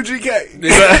been UGK.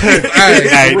 UGK.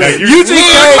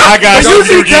 I got some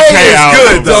UGK is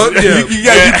good though. Yeah. You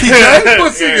got UGK. I'm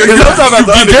talking about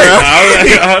the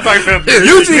underground.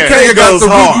 UGK goes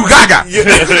hard. Gaga.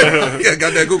 Yeah,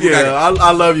 got that Google Gaga.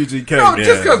 I love UGK. No,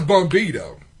 just because Bun B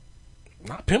though.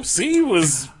 Not Pimp C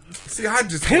was. See, I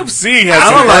just Pimp C has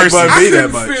I don't like some Bun B I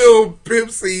that much. couldn't feel Pimp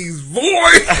C's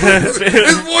voice.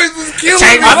 His voice was killing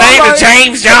Change me. my name to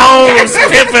James Jones.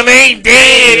 Pimpin' ain't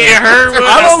dead. You heard what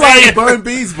I don't said. like Bun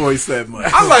B's voice that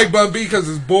much. I like Bun B because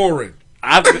it's boring.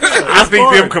 I think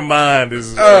them combined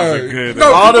is good.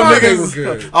 No, all them combined niggas, was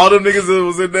good. all them niggas that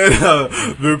was in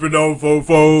that ripping on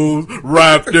fofos,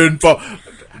 wrapped in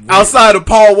outside of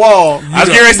Paul Wall. I was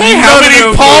going to say how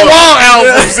many Paul Wall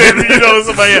albums and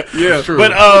somebody else. Yeah, true. But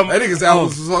that nigga's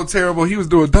albums was so terrible. He was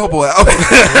doing double albums.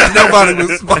 Nobody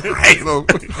was buying them.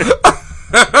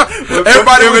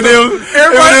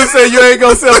 Eminem said you ain't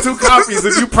gonna sell 2 copies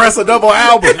if you press a double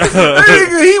album.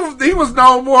 he was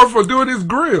known more for doing his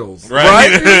grills,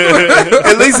 right?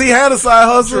 At least he had a side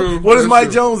hustle. True, what is Mike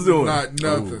true. Jones doing? Not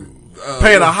nothing.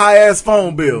 Paying a high ass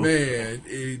phone bill. Man,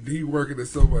 he working at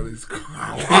somebody's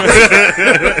car.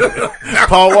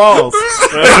 Paul Walls.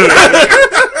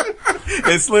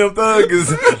 And Slim Thug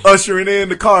is ushering in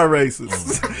the car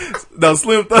races. No,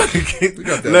 Slim Thug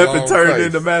left and turned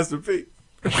into Master P.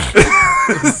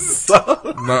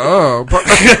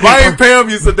 Mike Pam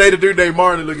used to date a dude named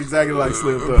Martin that looked exactly like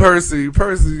Slim Thug. Percy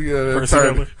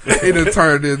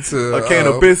turned into a can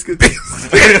of biscuits.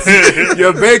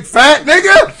 You big fat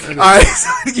nigga.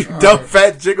 Alright, you dumb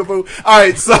fat jigaboo.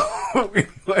 Alright, so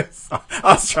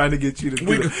I was trying to get you to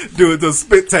do the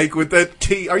spit take with that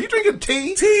tea. Are you drinking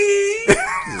tea? Tea.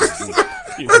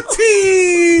 A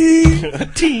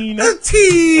teen.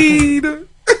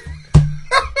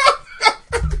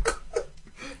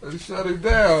 Shut him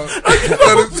down.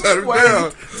 Shut him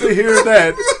down. To hear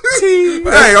that. Hey,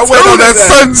 I went on that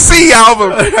Sun Sea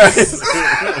album.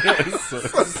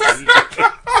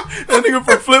 That nigga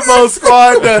from Flipmode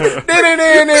Squad.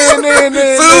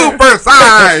 Super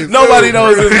size. Nobody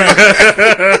knows his name.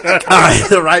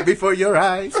 Alright, right before your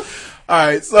eyes.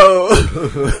 Alright, so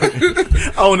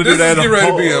I want to do that. This is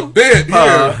ready to be a bit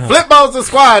here. Flipmode's the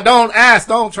squad. Don't ask,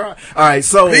 don't try. Alright,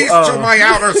 so peace to my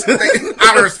outer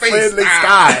space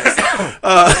skies.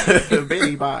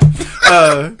 Baby bye.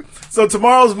 So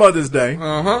tomorrow's Mother's Day.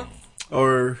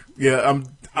 Or I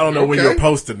don't know when you're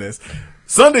posting this.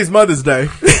 Sunday's Mother's Day,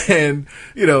 and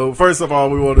first of all,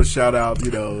 we want to shout out,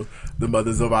 the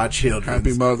mothers of our children.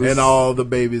 Happy mothers. And all the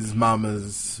babies'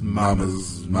 mamas.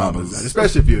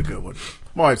 Especially if you're a good one.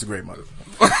 My wife's a great mother.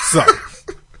 So,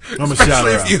 I'm going to shout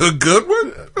her out. If you're a good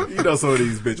one? You know some of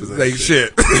these bitches ain't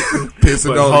shit.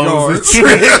 Pissing on yards.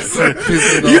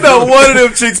 One of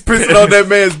them chicks pissing on that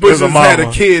man's bushes had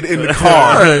a kid in the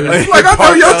car. Like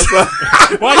I know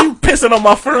why are you pissing on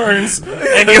my ferns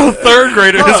and your third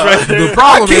graders right there? The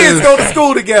problem our kids go to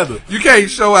school together. You can't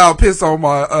show out piss on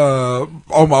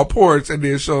my porch and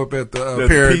then show up at the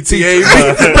parent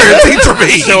teacher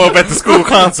meeting. Show up at the school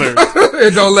concert.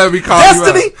 And don't let me call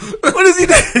Destiny? you out. What is he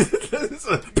doing?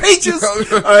 Peaches?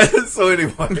 So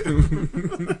anyway.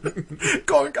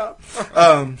 Corn cob.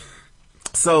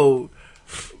 So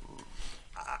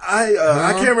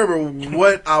I can't remember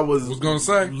what I was gonna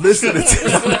say. Listening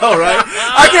to. No, right?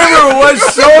 I can't remember what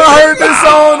show I heard this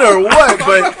on or what,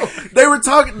 but they were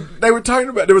talking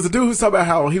about, there was a dude who was talking about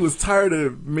how he was tired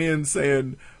of men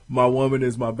saying my woman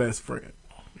is my best friend.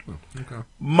 Okay.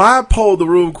 My poll the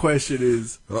room question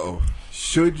is,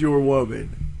 should your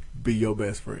woman be your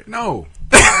best friend? No.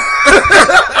 Don't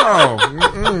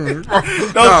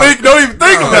even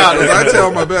think about it. I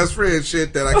tell my best friend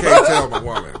shit that I can't tell my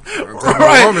woman.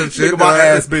 My woman shit. My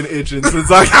ass been itching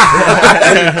since I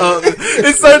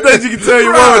it's certain things you can tell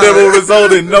your woman that will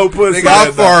result in no pussy. I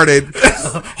farted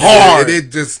hard. And it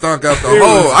just stunk out the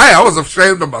hole. I was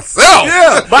ashamed of myself.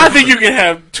 Yeah. But I think you can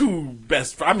have two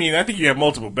best friends. I mean, I think you have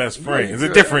multiple best friends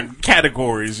in different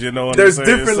categories, you know what There's I'm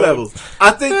saying? different levels.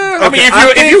 I think,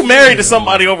 if you're married to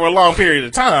somebody over a long period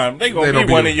of time, they're going to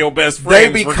be one of your best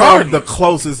friends. They become the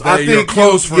closest. I think your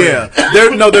close friend. Yeah.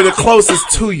 They're the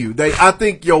closest to you. I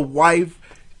think your wife,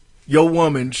 your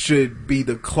woman should be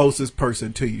the closest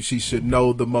person to you. She should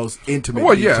know the most intimate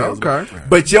details. Okay.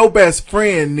 But your best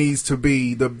friend needs to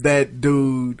be that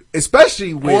dude,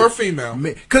 especially with or female.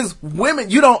 Because women,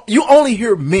 you only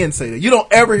hear men say that. You don't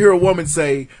ever hear a woman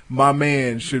say, "My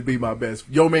man should be my best.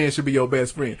 Your man should be your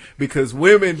best friend." Because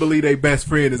women believe their best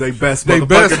friend is their best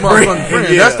motherfucking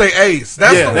friend. Yeah. That's their ace.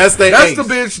 That's the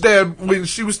bitch that when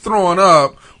she was throwing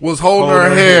up was holding her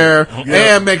hair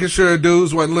and making sure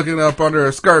dudes wasn't looking up under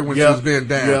her skirt when she was bent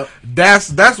down. Yep.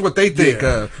 That's what they think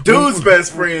of. Dudes'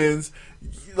 best friends,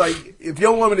 like if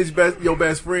your woman is your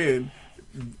best friend,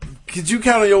 could you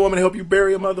count on your woman to help you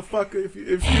bury a motherfucker if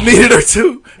you needed her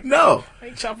to? No.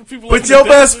 But your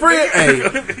best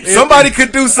friend, somebody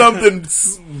could do something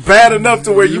bad enough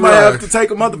to where you might have to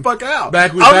take a motherfucker out.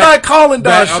 I'm not calling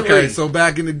Don Okay, so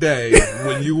back in the day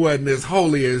when you wasn't as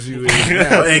holy as you is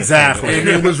now. Exactly. And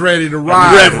it was ready to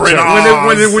ride.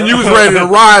 When you was ready to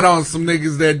ride on some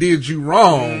niggas that did you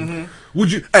wrong,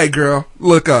 would you, hey girl,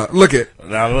 look it.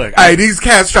 Now look. Hey, these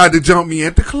cats tried to jump me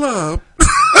at the club.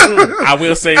 I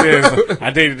will say this. I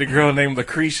dated a girl named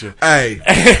Lucretia. Hey.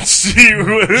 And she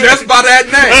would. Just by that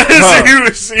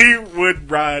name. She would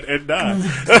ride and die.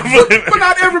 But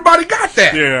not everybody got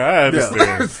that. Yeah, I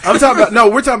understand. I'm talking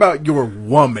about, we're talking about your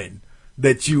woman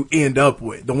that you end up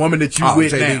with. The woman that you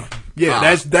with now. Yeah,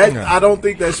 that's that. I don't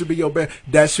think that should be your best.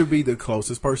 That should be the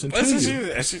closest person to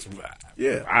you.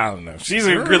 Yeah, I don't know. She's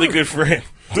a really good friend.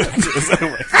 She's a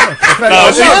great.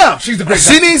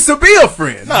 She needs to be a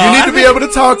friend. No, you need to be able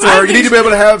to talk to her. You need to be able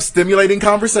to have stimulating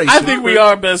conversation. I think we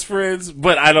are best friends,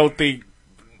 but I don't think.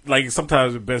 Like,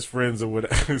 sometimes we're best friends or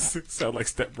whatever. Sound like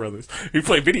stepbrothers. We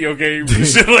play video games and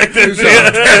shit like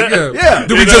that. Yeah.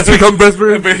 Do we just become best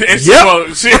friends?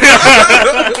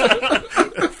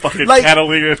 Fucking like,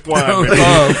 Catalina twine,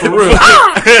 for real.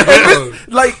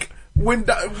 Like, when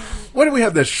do we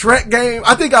have the Shrek game?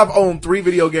 I think I've owned 3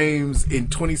 video games in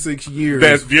 26 years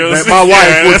that my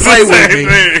wife would play with me.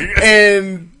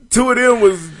 And 2 of them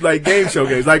was like game show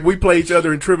games. Like, we play each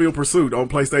other in Trivial Pursuit on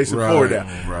PlayStation 4 now.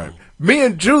 Right. Me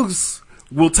and Juice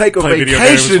will take a Play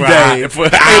vacation day for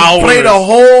and hours. play the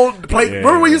whole play. Yeah.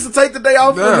 Remember we used to take the day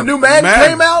off when the new Madden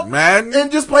came out?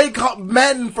 And just play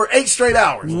Madden for 8 straight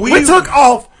hours. We took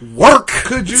off work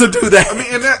to do that. I mean,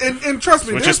 and trust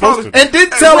me, what you're supposed to. And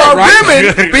didn't tell our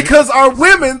women because our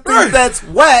women think that's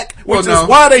whack, which is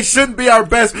why they shouldn't be our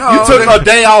best. You took a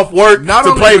day off work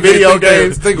to play video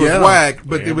games. Think it was whack,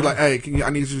 but they were like, "Hey, I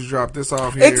need you to drop this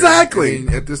off here." Exactly.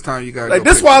 And at this time, you got like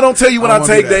this. Is why I don't tell you when I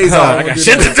take days off. I got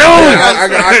shit to do.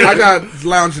 I got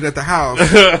lounging at the house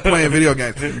playing video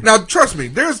games. Now, trust me,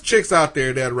 there's chicks out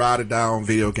there that ride it down on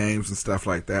video games and stuff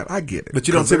like that. I get it. But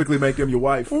you don't typically make them your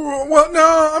wife. Well,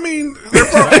 no, I mean,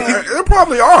 there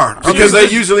probably are. Because they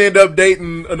usually end up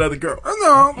dating another girl.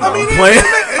 No, I mean,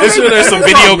 there's some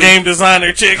video game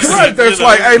designer chicks. Right, there's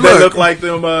like, hey, they look like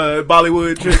them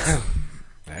Bollywood chicks.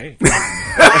 Hey.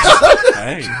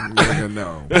 Hey.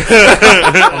 No.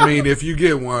 I mean, if you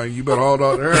get one, you better hold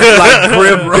on to her. Like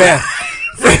grim death.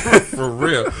 For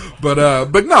real. But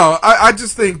no, I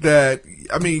just think that,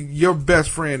 I mean, your best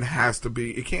friend has to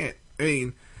be, it can't, I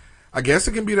mean, I guess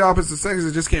it can be the opposite sex,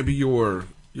 it just can't be your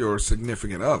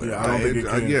significant other. Yeah, I don't think it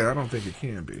can. I don't think it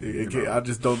can be. I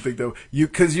just don't think that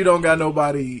because you don't got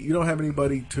nobody, you don't have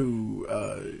anybody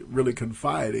to really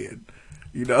confide in,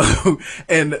 you know.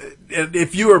 And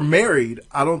if you are married,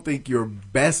 I don't think your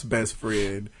best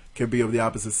friend can be of the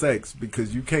opposite sex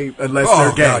because you can't unless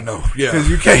they're gay. God, no. Yeah. Because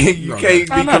you can't be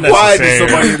confided in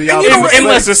somebody of the opposite sex.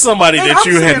 Unless it's somebody that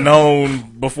you had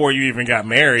known before you even got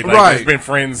married. Like, right. You've been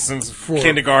friends since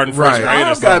kindergarten, first grade or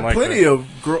I've something got plenty of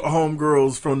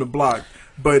homegirls from the block.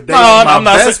 But they I'm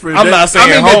not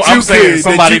saying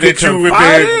somebody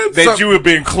that you have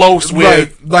been close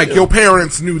with. Like your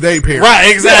parents knew their parents.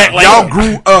 Right, exactly. Y'all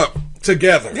grew up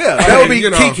together. Yeah, that would be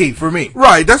Kiki for me.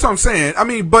 Right, that's what I'm saying. I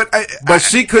mean, but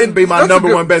she couldn't be my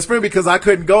number one best friend because I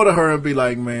couldn't go to her and be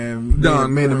like, man,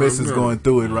 me and the missus going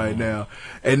through it right now.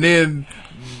 And then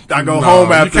I go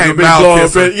home after the big blow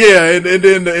up. And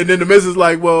then the missus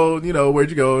like, well, you know,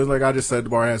 where'd you go? It's like, I just sat at the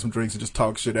bar, had some drinks, and just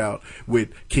talk shit out with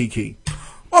Kiki.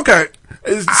 Okay.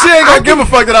 She ain't gonna give a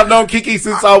fuck that I've known Kiki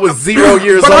since I was 0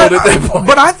 years old at that point.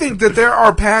 But I think that there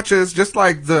are patches, just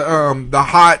like the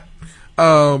hot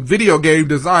video game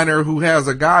designer who has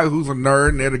a guy who's a nerd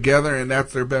and they're together and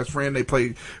that's their best friend. They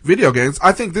play video games.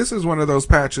 I think this is one of those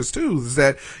patches too, is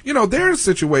that, you know, there's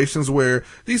situations where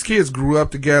these kids grew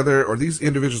up together or these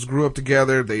individuals grew up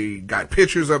together. They got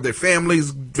pictures of their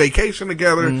families vacation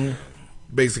together. Mm-hmm.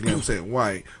 Basically, I'm saying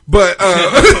white, but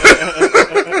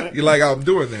you like how I'm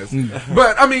doing this.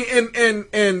 But I mean,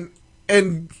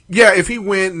 and yeah, if he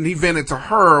went and he vented to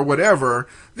her or whatever,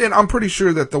 then I'm pretty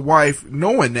sure that the wife,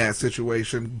 knowing that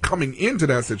situation, coming into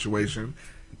that situation,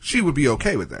 she would be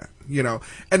okay with that, you know.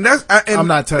 And that's I'm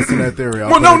not testing that theory.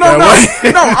 Well, no.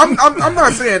 I'm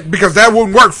not saying because that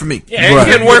wouldn't work for me. Yeah, it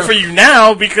couldn't work for you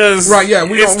now because we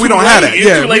don't have that.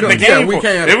 It's too late in the game. We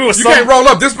can't. You can't roll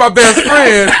up. This is my best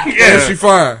friend. And she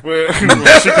fine. Where'd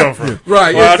she come from?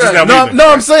 Right. Well,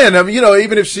 no, I'm saying, I mean, you know,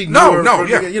 even if she you know,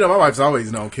 my wife's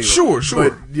always known Keela. Sure.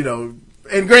 But you know.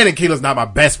 And granted, Keela's not my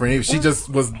best friend. She just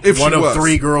was one of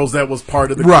 3 girls that was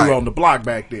part of the crew on the block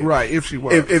back then. Right, if she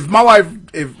was. If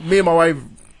me and my wife,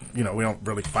 you know, we don't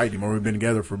really fight anymore. We've been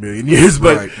together for a million years.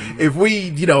 But if we,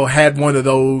 you know, had one of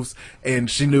those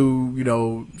and she knew, you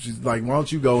know, she's like, why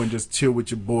don't you go and just chill with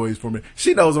your boys for me?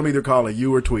 She knows I'm either calling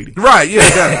you or Tweety. Right,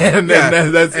 yeah.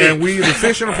 That's it. And we either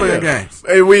fishing or playing games.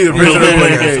 And we either fishing or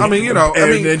playing games. I mean, you know.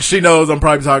 And she knows I'm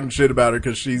probably talking shit about her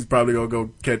because she's probably going to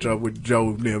go catch up with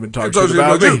Joe and them and talk shit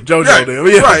about me. JoJo them.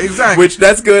 Yeah. Right, exactly. Which,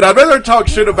 that's good. I'd rather talk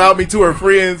shit about me to her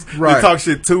friends than talk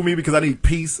shit to me because I need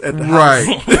peace at the house.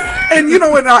 Right. And you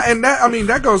know, and that, I mean,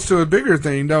 that goes to a bigger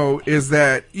thing though, is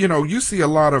that, you know, you see a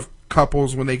lot of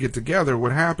couples when they get together,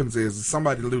 what happens is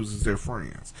somebody loses their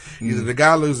friends. Either the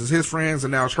guy loses his friends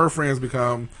and now her friends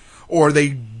become, or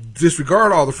they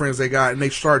disregard all the friends they got and they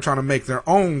start trying to make their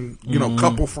own,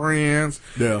 couple friends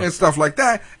and stuff like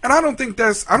that. And I don't think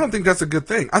that's a good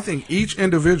thing. I think each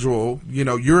individual,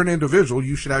 you're an individual,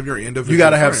 you should have your individual. You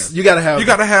gotta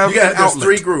have there's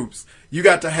 3 groups. You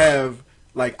got to have,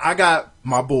 like, I got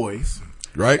my boys.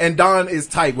 Right. And Dawn is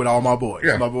tight with all my boys.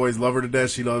 Yeah. My boys love her to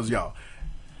death. She loves y'all.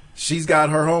 She's got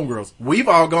her homegirls. We've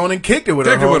all gone and kicked it with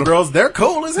her homegirls. They're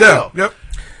cool as hell. Yep.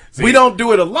 We don't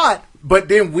do it a lot, but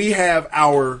then we have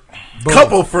our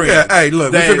couple friends. Yeah, hey,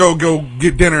 look, we should go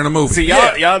get dinner in a movie. See,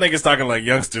 y'all niggas talking like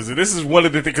youngsters, and this is one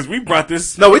of the things, because we brought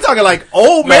this... No, we talking like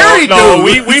old married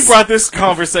dudes. We brought this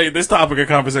topic of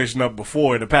conversation up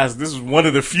before in the past. This is one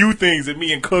of the few things that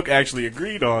me and Cook actually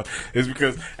agreed on, is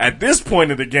because at this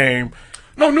point of the game...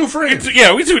 No new friends.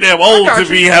 We too damn old to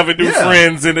be having new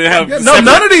friends and to have. No,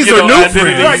 none of these are new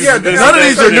friends. Right, none of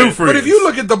these are new friends. But if you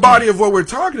look at the body of what we're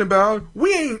talking about,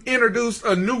 we ain't introduced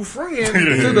a new friend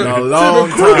to the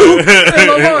crew.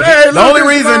 The only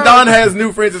reason Dawn has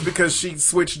new friends is because she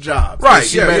switched jobs. Right.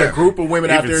 She met a group of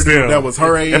women out there that was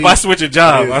her age. If I switch a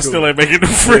job, I still ain't making new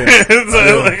friends.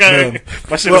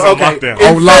 My shit is on lockdown.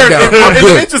 I'm in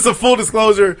the interest of full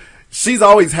disclosure, she's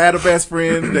always had a best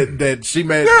friend that she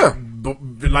met.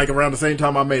 Like around the same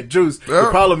time I met Juice. The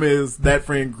problem is that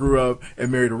friend grew up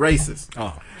and married a racist.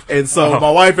 And so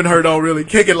my wife and her don't really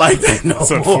kick it like that no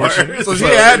more. So she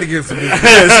had to get some new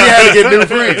friends. She had to get new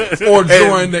friends. Or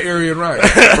join the Aryan right.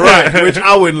 Right, which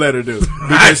I wouldn't let her do.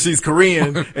 Because she's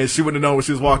Korean and she wouldn't know what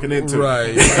she was walking into.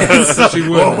 Right. So, she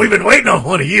wouldn't. we've been waiting on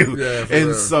one of you. Yeah,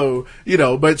 and so,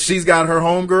 but she's got her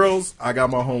homegirls. I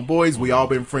got my homeboys. We all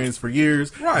been friends for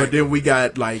years. Right. But then we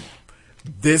got like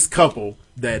this couple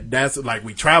that's like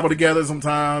we travel together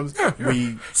sometimes.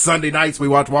 We Sunday nights we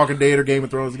watch Walking Dead or Game of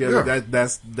Thrones together.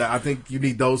 I think you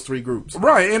need those 3 groups.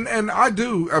 Right, and I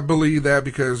believe that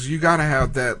because you got to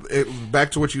have that.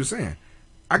 Back to what you were saying,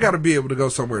 I got to be able to go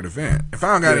somewhere to vent. If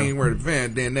I don't got anywhere to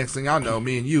vent, then next thing I know,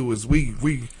 me and you is we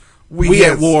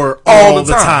at war all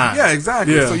the time. Yeah,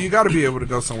 exactly. Yeah. So you got to be able to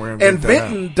go somewhere and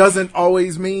venting doesn't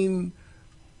always mean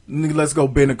let's go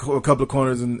bend a couple of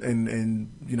corners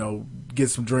and get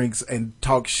some drinks and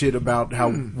talk shit about how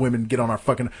women get on our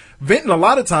fucking... Venting a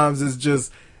lot of times is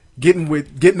just getting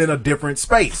in a different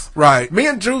space. Right. Me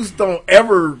and Juice don't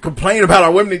ever complain about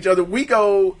our women to each other. We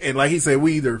go and like he said,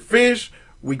 we either fish,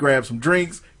 we grab some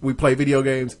drinks, we play video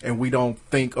games, and we don't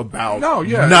think about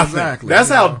nothing. Exactly. That's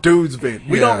how dudes vent.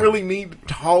 We don't really need to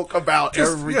talk about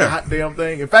every goddamn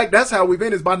thing. In fact, that's how we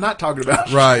vent is by not talking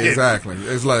about right, shit. Exactly.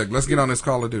 It's like, let's get on this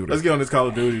Call of Duty. Let's get on this Call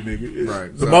of Duty, nigga.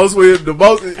 Right. The most,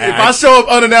 if I show up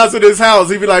unannounced at his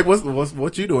house, he'd be like,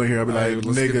 what you doing here? I'd be like,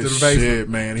 nigga, shit,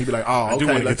 man. He'd be like, oh, okay. I do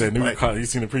want to get that new car. You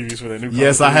seen the previews for that new car?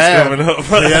 Yes, I have.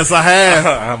 Yes, I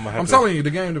have. I'm telling you, the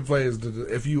game to play is,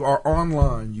 if you are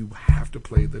online, you have to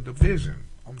play The Division.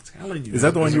 I'm telling you. Is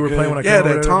that the one you were playing when I came over?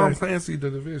 Yeah, that Tom Clancy The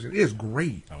Division. It's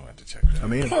great. I want to check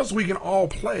that. Plus we can all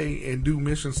play and do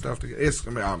mission stuff together.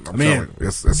 I'm telling you,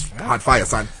 it's hot fire,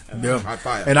 son. Yeah. Hot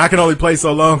fire. And I can only play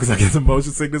so long because I get the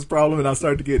motion sickness problem and I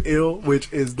start to get ill,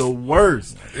 which is the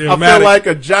worst. I feel like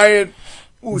a giant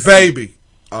baby.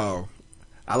 Oh.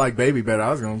 I like baby better.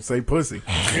 I was going to say pussy.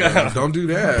 Yeah, don't do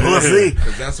that. Pussy.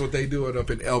 Because that's what they do it up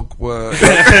in Elkhorn.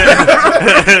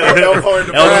 Elkhorn.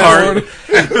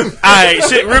 Alright,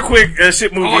 shit, real quick,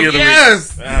 shit movie of the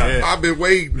week. I've been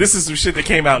waiting. This is some shit that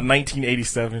came out in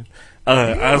 1987.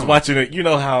 I was watching it. You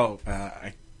know how,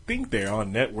 I think they're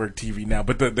on network TV now,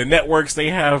 but the networks, they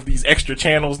have these extra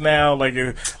channels now, like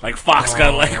Fox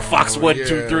got like Fox 1,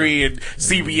 2, 3, and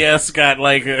CBS got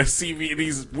like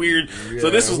these weird. So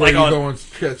this was like on. Go and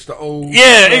catch the old.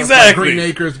 Yeah, exactly. Like Green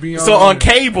Acres Beyond. So on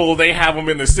cable, they have them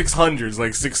in the 600s,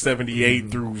 like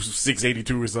 678 through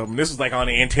 682 or something. This was like on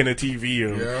Antenna TV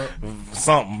or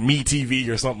something, Me TV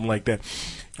or something like that.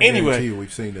 Anyway,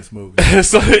 we've seen this movie.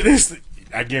 So this.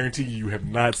 I guarantee you have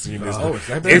not seen this.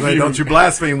 Don't you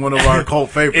blaspheme one of our cult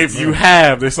favorites. If you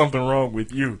have, there's something wrong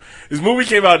with you. This movie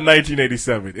came out in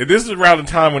 1987. And this is around the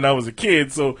time when I was a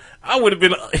kid, so I would have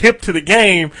been hip to the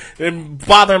game and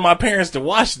bothering my parents to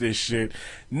watch this shit.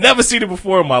 Never seen it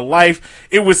before in my life.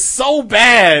 It was so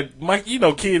bad.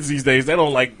 Kids these days, they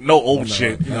don't like no old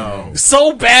shit. No.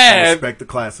 So bad. I respect the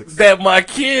classics. That my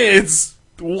kids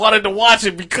wanted to watch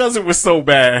it because it was so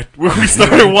bad when we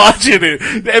started watching it.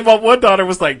 And my one daughter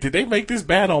was like, did they make this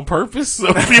bad on purpose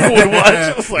so people would watch?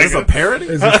 I was like, it's a parody?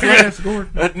 Is it Flash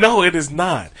Gordon? No, it is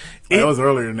not. That was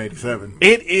earlier than 87.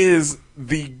 It is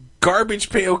the Garbage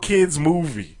Pail Kids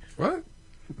movie. What?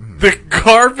 The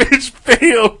Garbage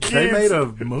Pail Kids. They made a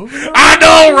movie? I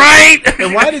know, right?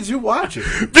 And why did you watch it?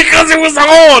 Because it was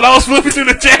on. I was flipping through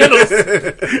the channels.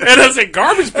 And I said,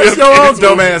 Garbage Pail That's your own Kids.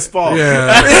 dumbass fault.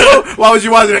 Yeah. Why was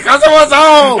you watching it? Because it was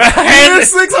on.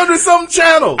 There's 600 something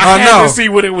channels. I had know. to see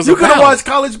what it was You about. could have watched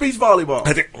college beach volleyball.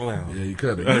 Yeah, you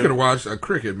could have. You could have watched a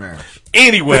cricket match.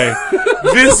 Anyway,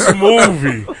 this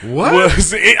movie What?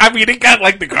 was, it got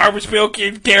like the Garbage Pail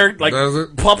Kid character, like Does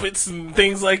it? puppets and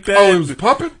things like that. Oh, it was a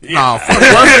puppet? Yeah. No, fuck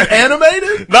Was it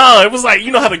animated? No, it was like,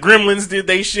 you know how the Gremlins did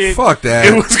they shit? Fuck that.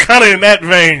 It was kind of in that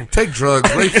vein. Take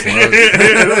drugs, rape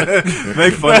slugs.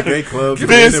 Make fun of gay clubs.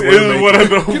 This is one of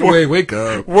the Get away, wake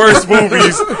up. worst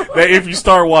movies that if you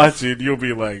start watching, you'll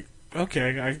be like,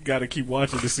 okay, I gotta keep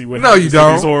watching to see what No, happens you to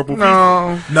don't. these horrible people.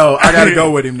 No, I gotta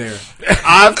go with him there.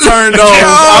 I've turned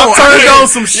on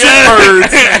some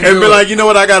shitbirds and be like, you know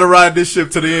what? I gotta ride this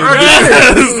ship to the end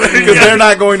because they're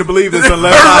not going to believe this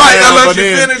unless Unless you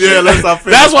I finish yeah, it. unless I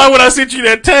finish. That's why when I sent you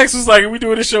that text, it was like, are we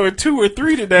doing a show at 2 or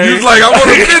 3 today? You was like, I want to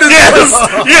finish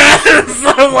yes.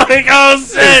 I'm like, oh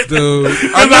shit. dude.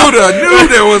 I knew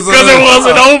there was a... Because it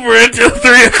wasn't over until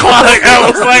 3 o'clock. I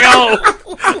was like, oh,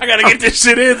 I gotta get this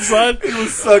shit in, son. It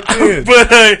was sucked in.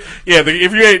 But yeah,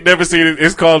 if you ain't never seen it,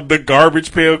 it's called the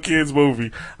Garbage Pail Kids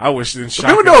movie. I wish it didn't shock.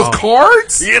 Remember those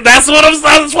cards? Yeah, that's what I'm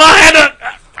saying. That's why I had to.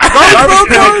 Garbage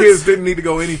Pail Kids didn't need to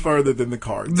go any further than the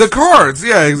cards. The cards,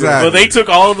 yeah, exactly. Well, they took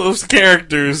all those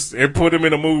characters and put them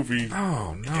in a movie.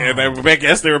 Oh, no. And I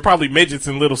guess they were probably midgets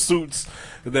in little suits.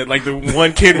 That like the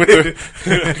one kid with the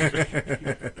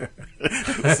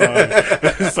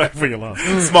sorry for your loss.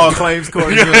 Small claims court.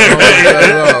 Was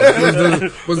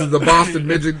it the Boston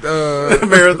midget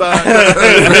marathon?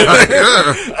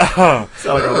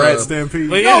 Sound like a rat stampede.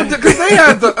 Yeah. No, because they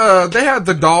had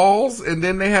the dolls and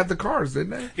then they had the cars, didn't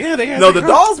they? Yeah, they had the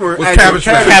dolls were Was actually Cabbage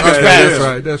Patch. Cabbage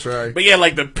Patch. That's right. But yeah,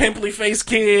 like the pimply face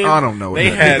kid. I don't know what They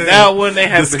that had that one. They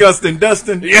had Disgusting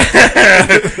Dustin. Yeah. Is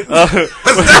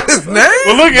that his name?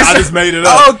 Well, look, I just made it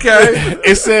up. Okay.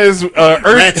 It says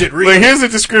Ratchet Reed. Look, here's a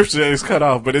description that is cut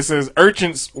off, but it says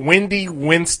urchins Wendy,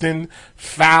 Winston,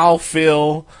 Foul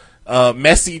Phil,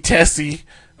 Messy Tessie,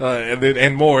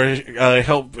 and more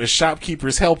help a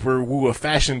shopkeeper's helper woo a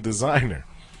fashion designer.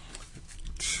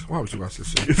 Why would you watch this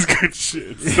shit? It's good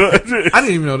shit. I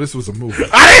didn't even know this was a movie.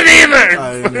 I didn't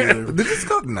either. Did this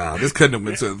go? Nah, this couldn't have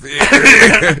been to the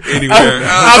theater anywhere.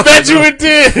 I bet you it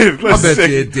did. I bet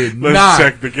you it did Let's not.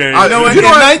 check the game. I know in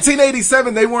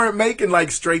 1987 they weren't making like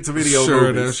straight to video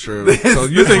Sure, movies. that's true. So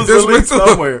you think was this released went to-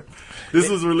 somewhere? This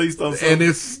was released on somewhere. And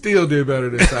it still did better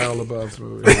than Shia LaBeouf's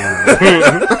movie.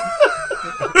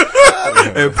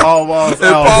 And Paul Wall's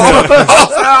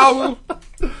album.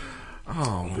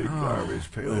 Oh, Big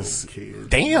Garbage Pail Kid.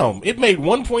 Damn, it made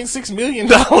 $1.6 million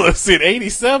in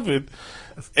 '87.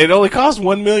 It only cost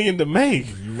 $1 million to make.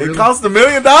 It cost $1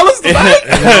 million to make.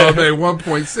 It made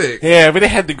 1.6. Yeah, but they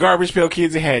had the Garbage Pail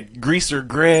Kids. They had Greaser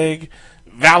Greg,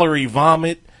 Valerie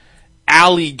Vomit,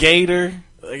 Alligator.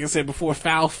 Like I said before,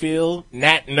 Foul Phil,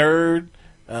 Nat Nerd,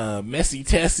 Messy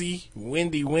Tessie,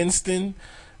 Wendy Winston.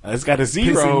 It's got a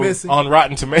 0 Missy. on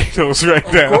Rotten Tomatoes right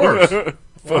now. Of course.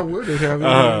 Why would it have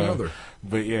another?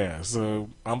 But yeah, so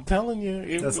I'm telling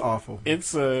you, That's awful.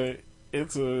 It's a.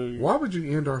 Why would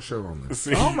you end our show on this?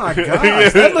 Oh my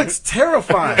gosh, that looks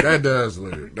terrifying. That does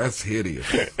look. That's hideous.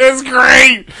 It's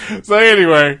great. So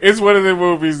anyway, it's one of the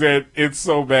movies that it's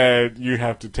so bad you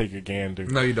have to take a gander.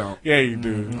 No, you don't. Yeah, you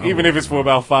do. Even if it's for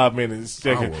about 5 minutes.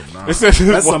 Check I it. will not. It says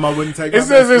That's something I wouldn't take. It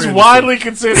says it's widely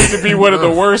considered to be one of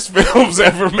the worst films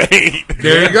ever made.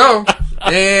 There you go.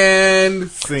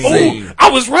 And scene. Oh, I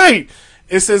was right.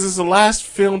 It says it's the last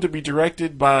film to be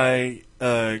directed by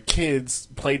kids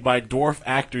played by dwarf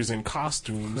actors in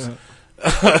costumes.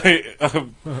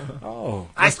 Oh,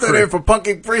 I stood in for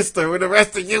Punky Brewster when the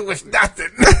rest of you was nothing.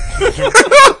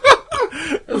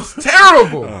 It's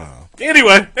terrible.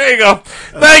 Anyway, there you go.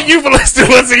 Thank you for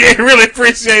listening once again. Really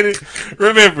appreciate it.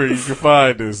 Remember, you can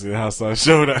find us at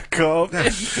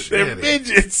HouseOnShow.com. They're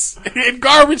midgets in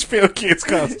Garbage Pail Kids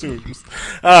costumes.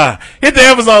 Hit the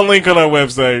Amazon link on our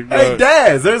website. Hey,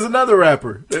 Daz, there's another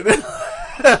rapper.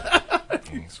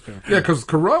 Yeah, because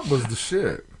Corrupt was the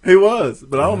shit. He was,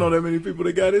 but I don't know that many people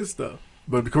that got his stuff.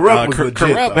 But Corrupt was legit.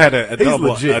 Corrupt though. had a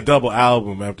He's double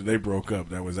album after they broke up.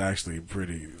 That was actually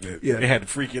pretty. Yeah. They had to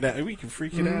freak it out. We can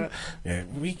freak it out. Yeah,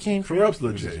 we can't. Corrupt's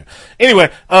legit.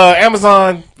 Anyway,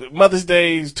 Amazon Mother's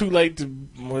Day is too late to.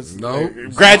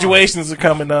 Graduations are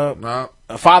coming up. No.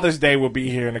 Father's Day will be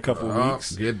here in a couple of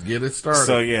weeks. Get it started.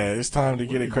 So yeah, it's time to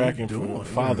get it cracking for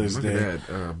Father's Look Day. at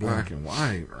that black and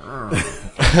white.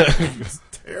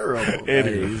 terrible.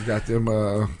 Hey, he's got them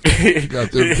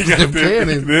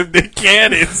cannons. Them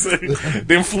cannons.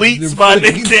 Them fleets by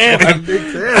Nick Cannon.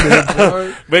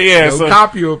 But yeah, so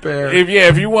copy you a pair.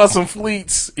 If you want some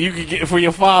fleets, you can get for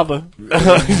your father. You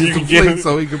can get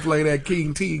so he can play that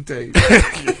King T tape.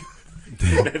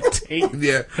 Tape.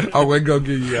 Yeah, I went go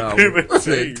get you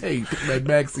that tape, that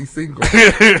maxi single.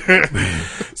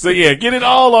 So yeah, get it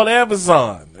all on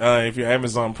Amazon. If you're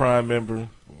Amazon Prime member,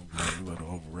 a little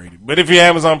overrated, but if you're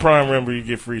Amazon Prime member, you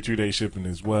get free 2-day shipping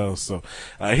as well. So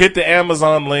hit the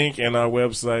Amazon link in our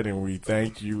website, and we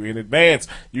thank you in advance.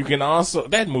 You can also,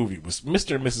 that movie was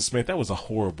Mr. and Mrs. Smith. That was a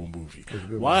horrible movie.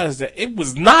 Why is that? It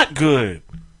was not good.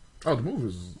 Oh, the movie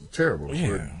was terrible.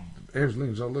 Yeah.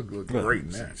 Angelina Jolie looked great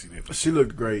in that. She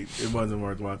looked great. It wasn't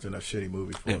worth watching a shitty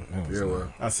movie for.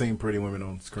 Well, I've seen Pretty Women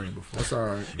on screen before. That's all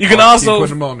right. You can also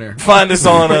find us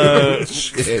on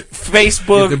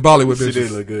Facebook. The Bollywood she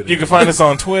did look good. You can find us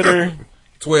on Twitter.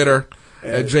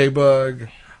 At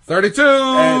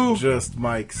JBug32. At Just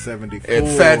Mike 74. At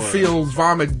Fat Fields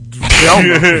Vomit.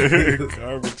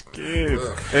 Garbage Kid.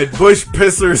 At Bush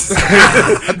Pissers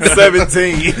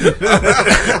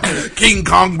 17. King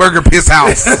Kong Burger Piss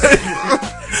House. All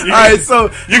right,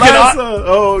 so you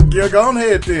can go on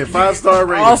ahead then. 5-star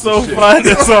rating. Also find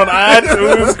us on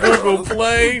iTunes, Google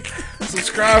Play.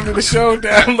 Subscribe to the show,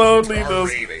 download, leave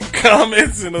those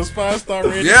comments and those 5-star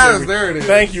ratings. Yes, there it is.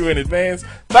 Thank you in advance.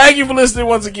 Thank you for listening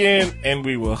once again, and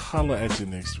we will holler at you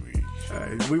next week. All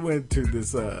right, we went to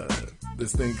this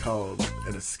thing called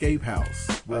an escape house.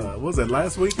 What was that,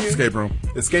 last weekend?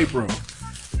 Escape room.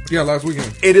 Yeah, last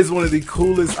weekend. It is one of the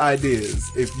coolest ideas.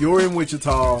 If you're in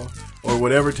Wichita or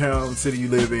whatever town, city you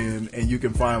live in, and you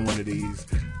can find one of these,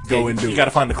 go and do it. You got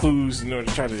to find the clues in order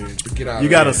to try to get out. You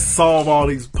got to solve all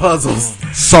these puzzles.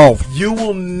 You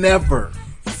will never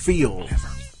feel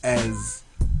as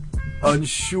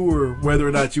unsure whether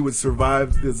or not you would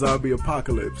survive the zombie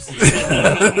apocalypse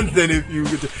than if you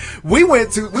could. We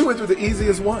went through the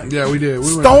easiest one. Yeah, we did.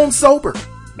 Stone sober.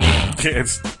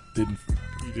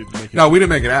 No, we didn't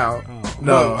make it out.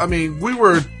 No, I mean, we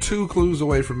were 2 clues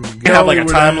away from. You have like a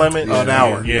time limit? An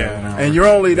hour. Yeah, an hour. And you're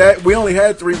only that. We only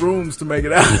had 3 rooms to make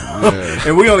it out,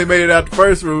 and we only made it out the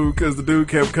first room because the dude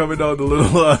kept coming on the little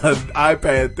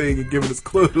iPad thing and giving us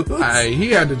clues.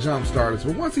 He had to jump start us,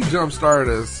 but once he jump started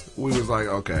us, we was like,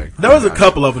 okay. There was a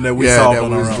couple of them that we solved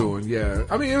on our own. Yeah,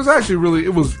 I mean, it was actually really.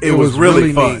 It was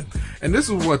really fun. Neat. And this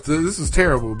is this is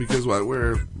terrible because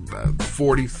we're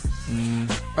 40s.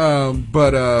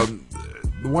 But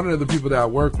one of the people that I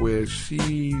work with,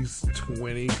 she's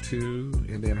 22,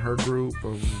 and then her group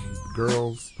of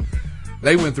girls,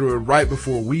 they went through it right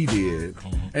before we did.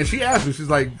 And she asked me,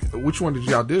 she's like, which one did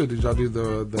y'all do? Did y'all do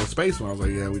the space one? I was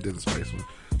like, yeah, we did the space one.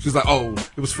 She's like, oh,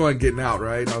 it was fun getting out,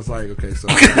 right? And I was like, okay, so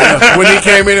when he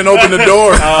came in and opened the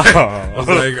door, I was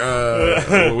like,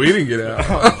 well, we didn't get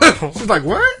out. She's like,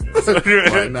 what? Like,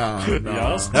 nah.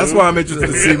 That's why I'm interested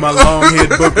to see my long-head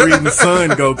book reading son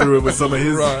go through it with some of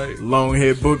his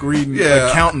long-head book reading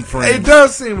accountant friends. It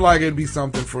does seem like it'd be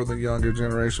something for the younger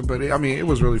generation, but it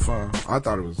was really fun. I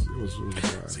thought it was really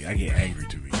fun. See, I get angry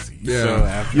too easy.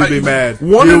 Yeah, you'd be mad.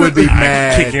 You would be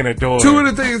mad. Kicking a door. 2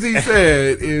 of the things he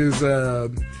said is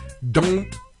don't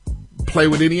play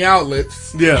with any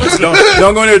outlets. Yeah,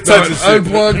 don't go in there touching shit.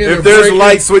 Unplug it. If there's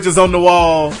light switches on the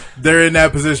wall, they're in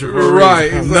that position for a reason. Right.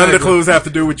 Exactly. None of the clues have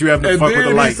to do with you having to fuck with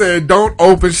the lights. He said, don't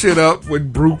open shit up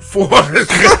with brute force.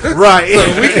 Right.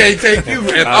 So we can't take you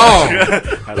at all.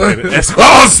 Oh,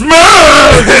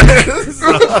 Smurf!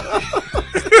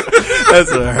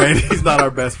 That's alright. He's not our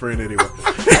best friend anyway.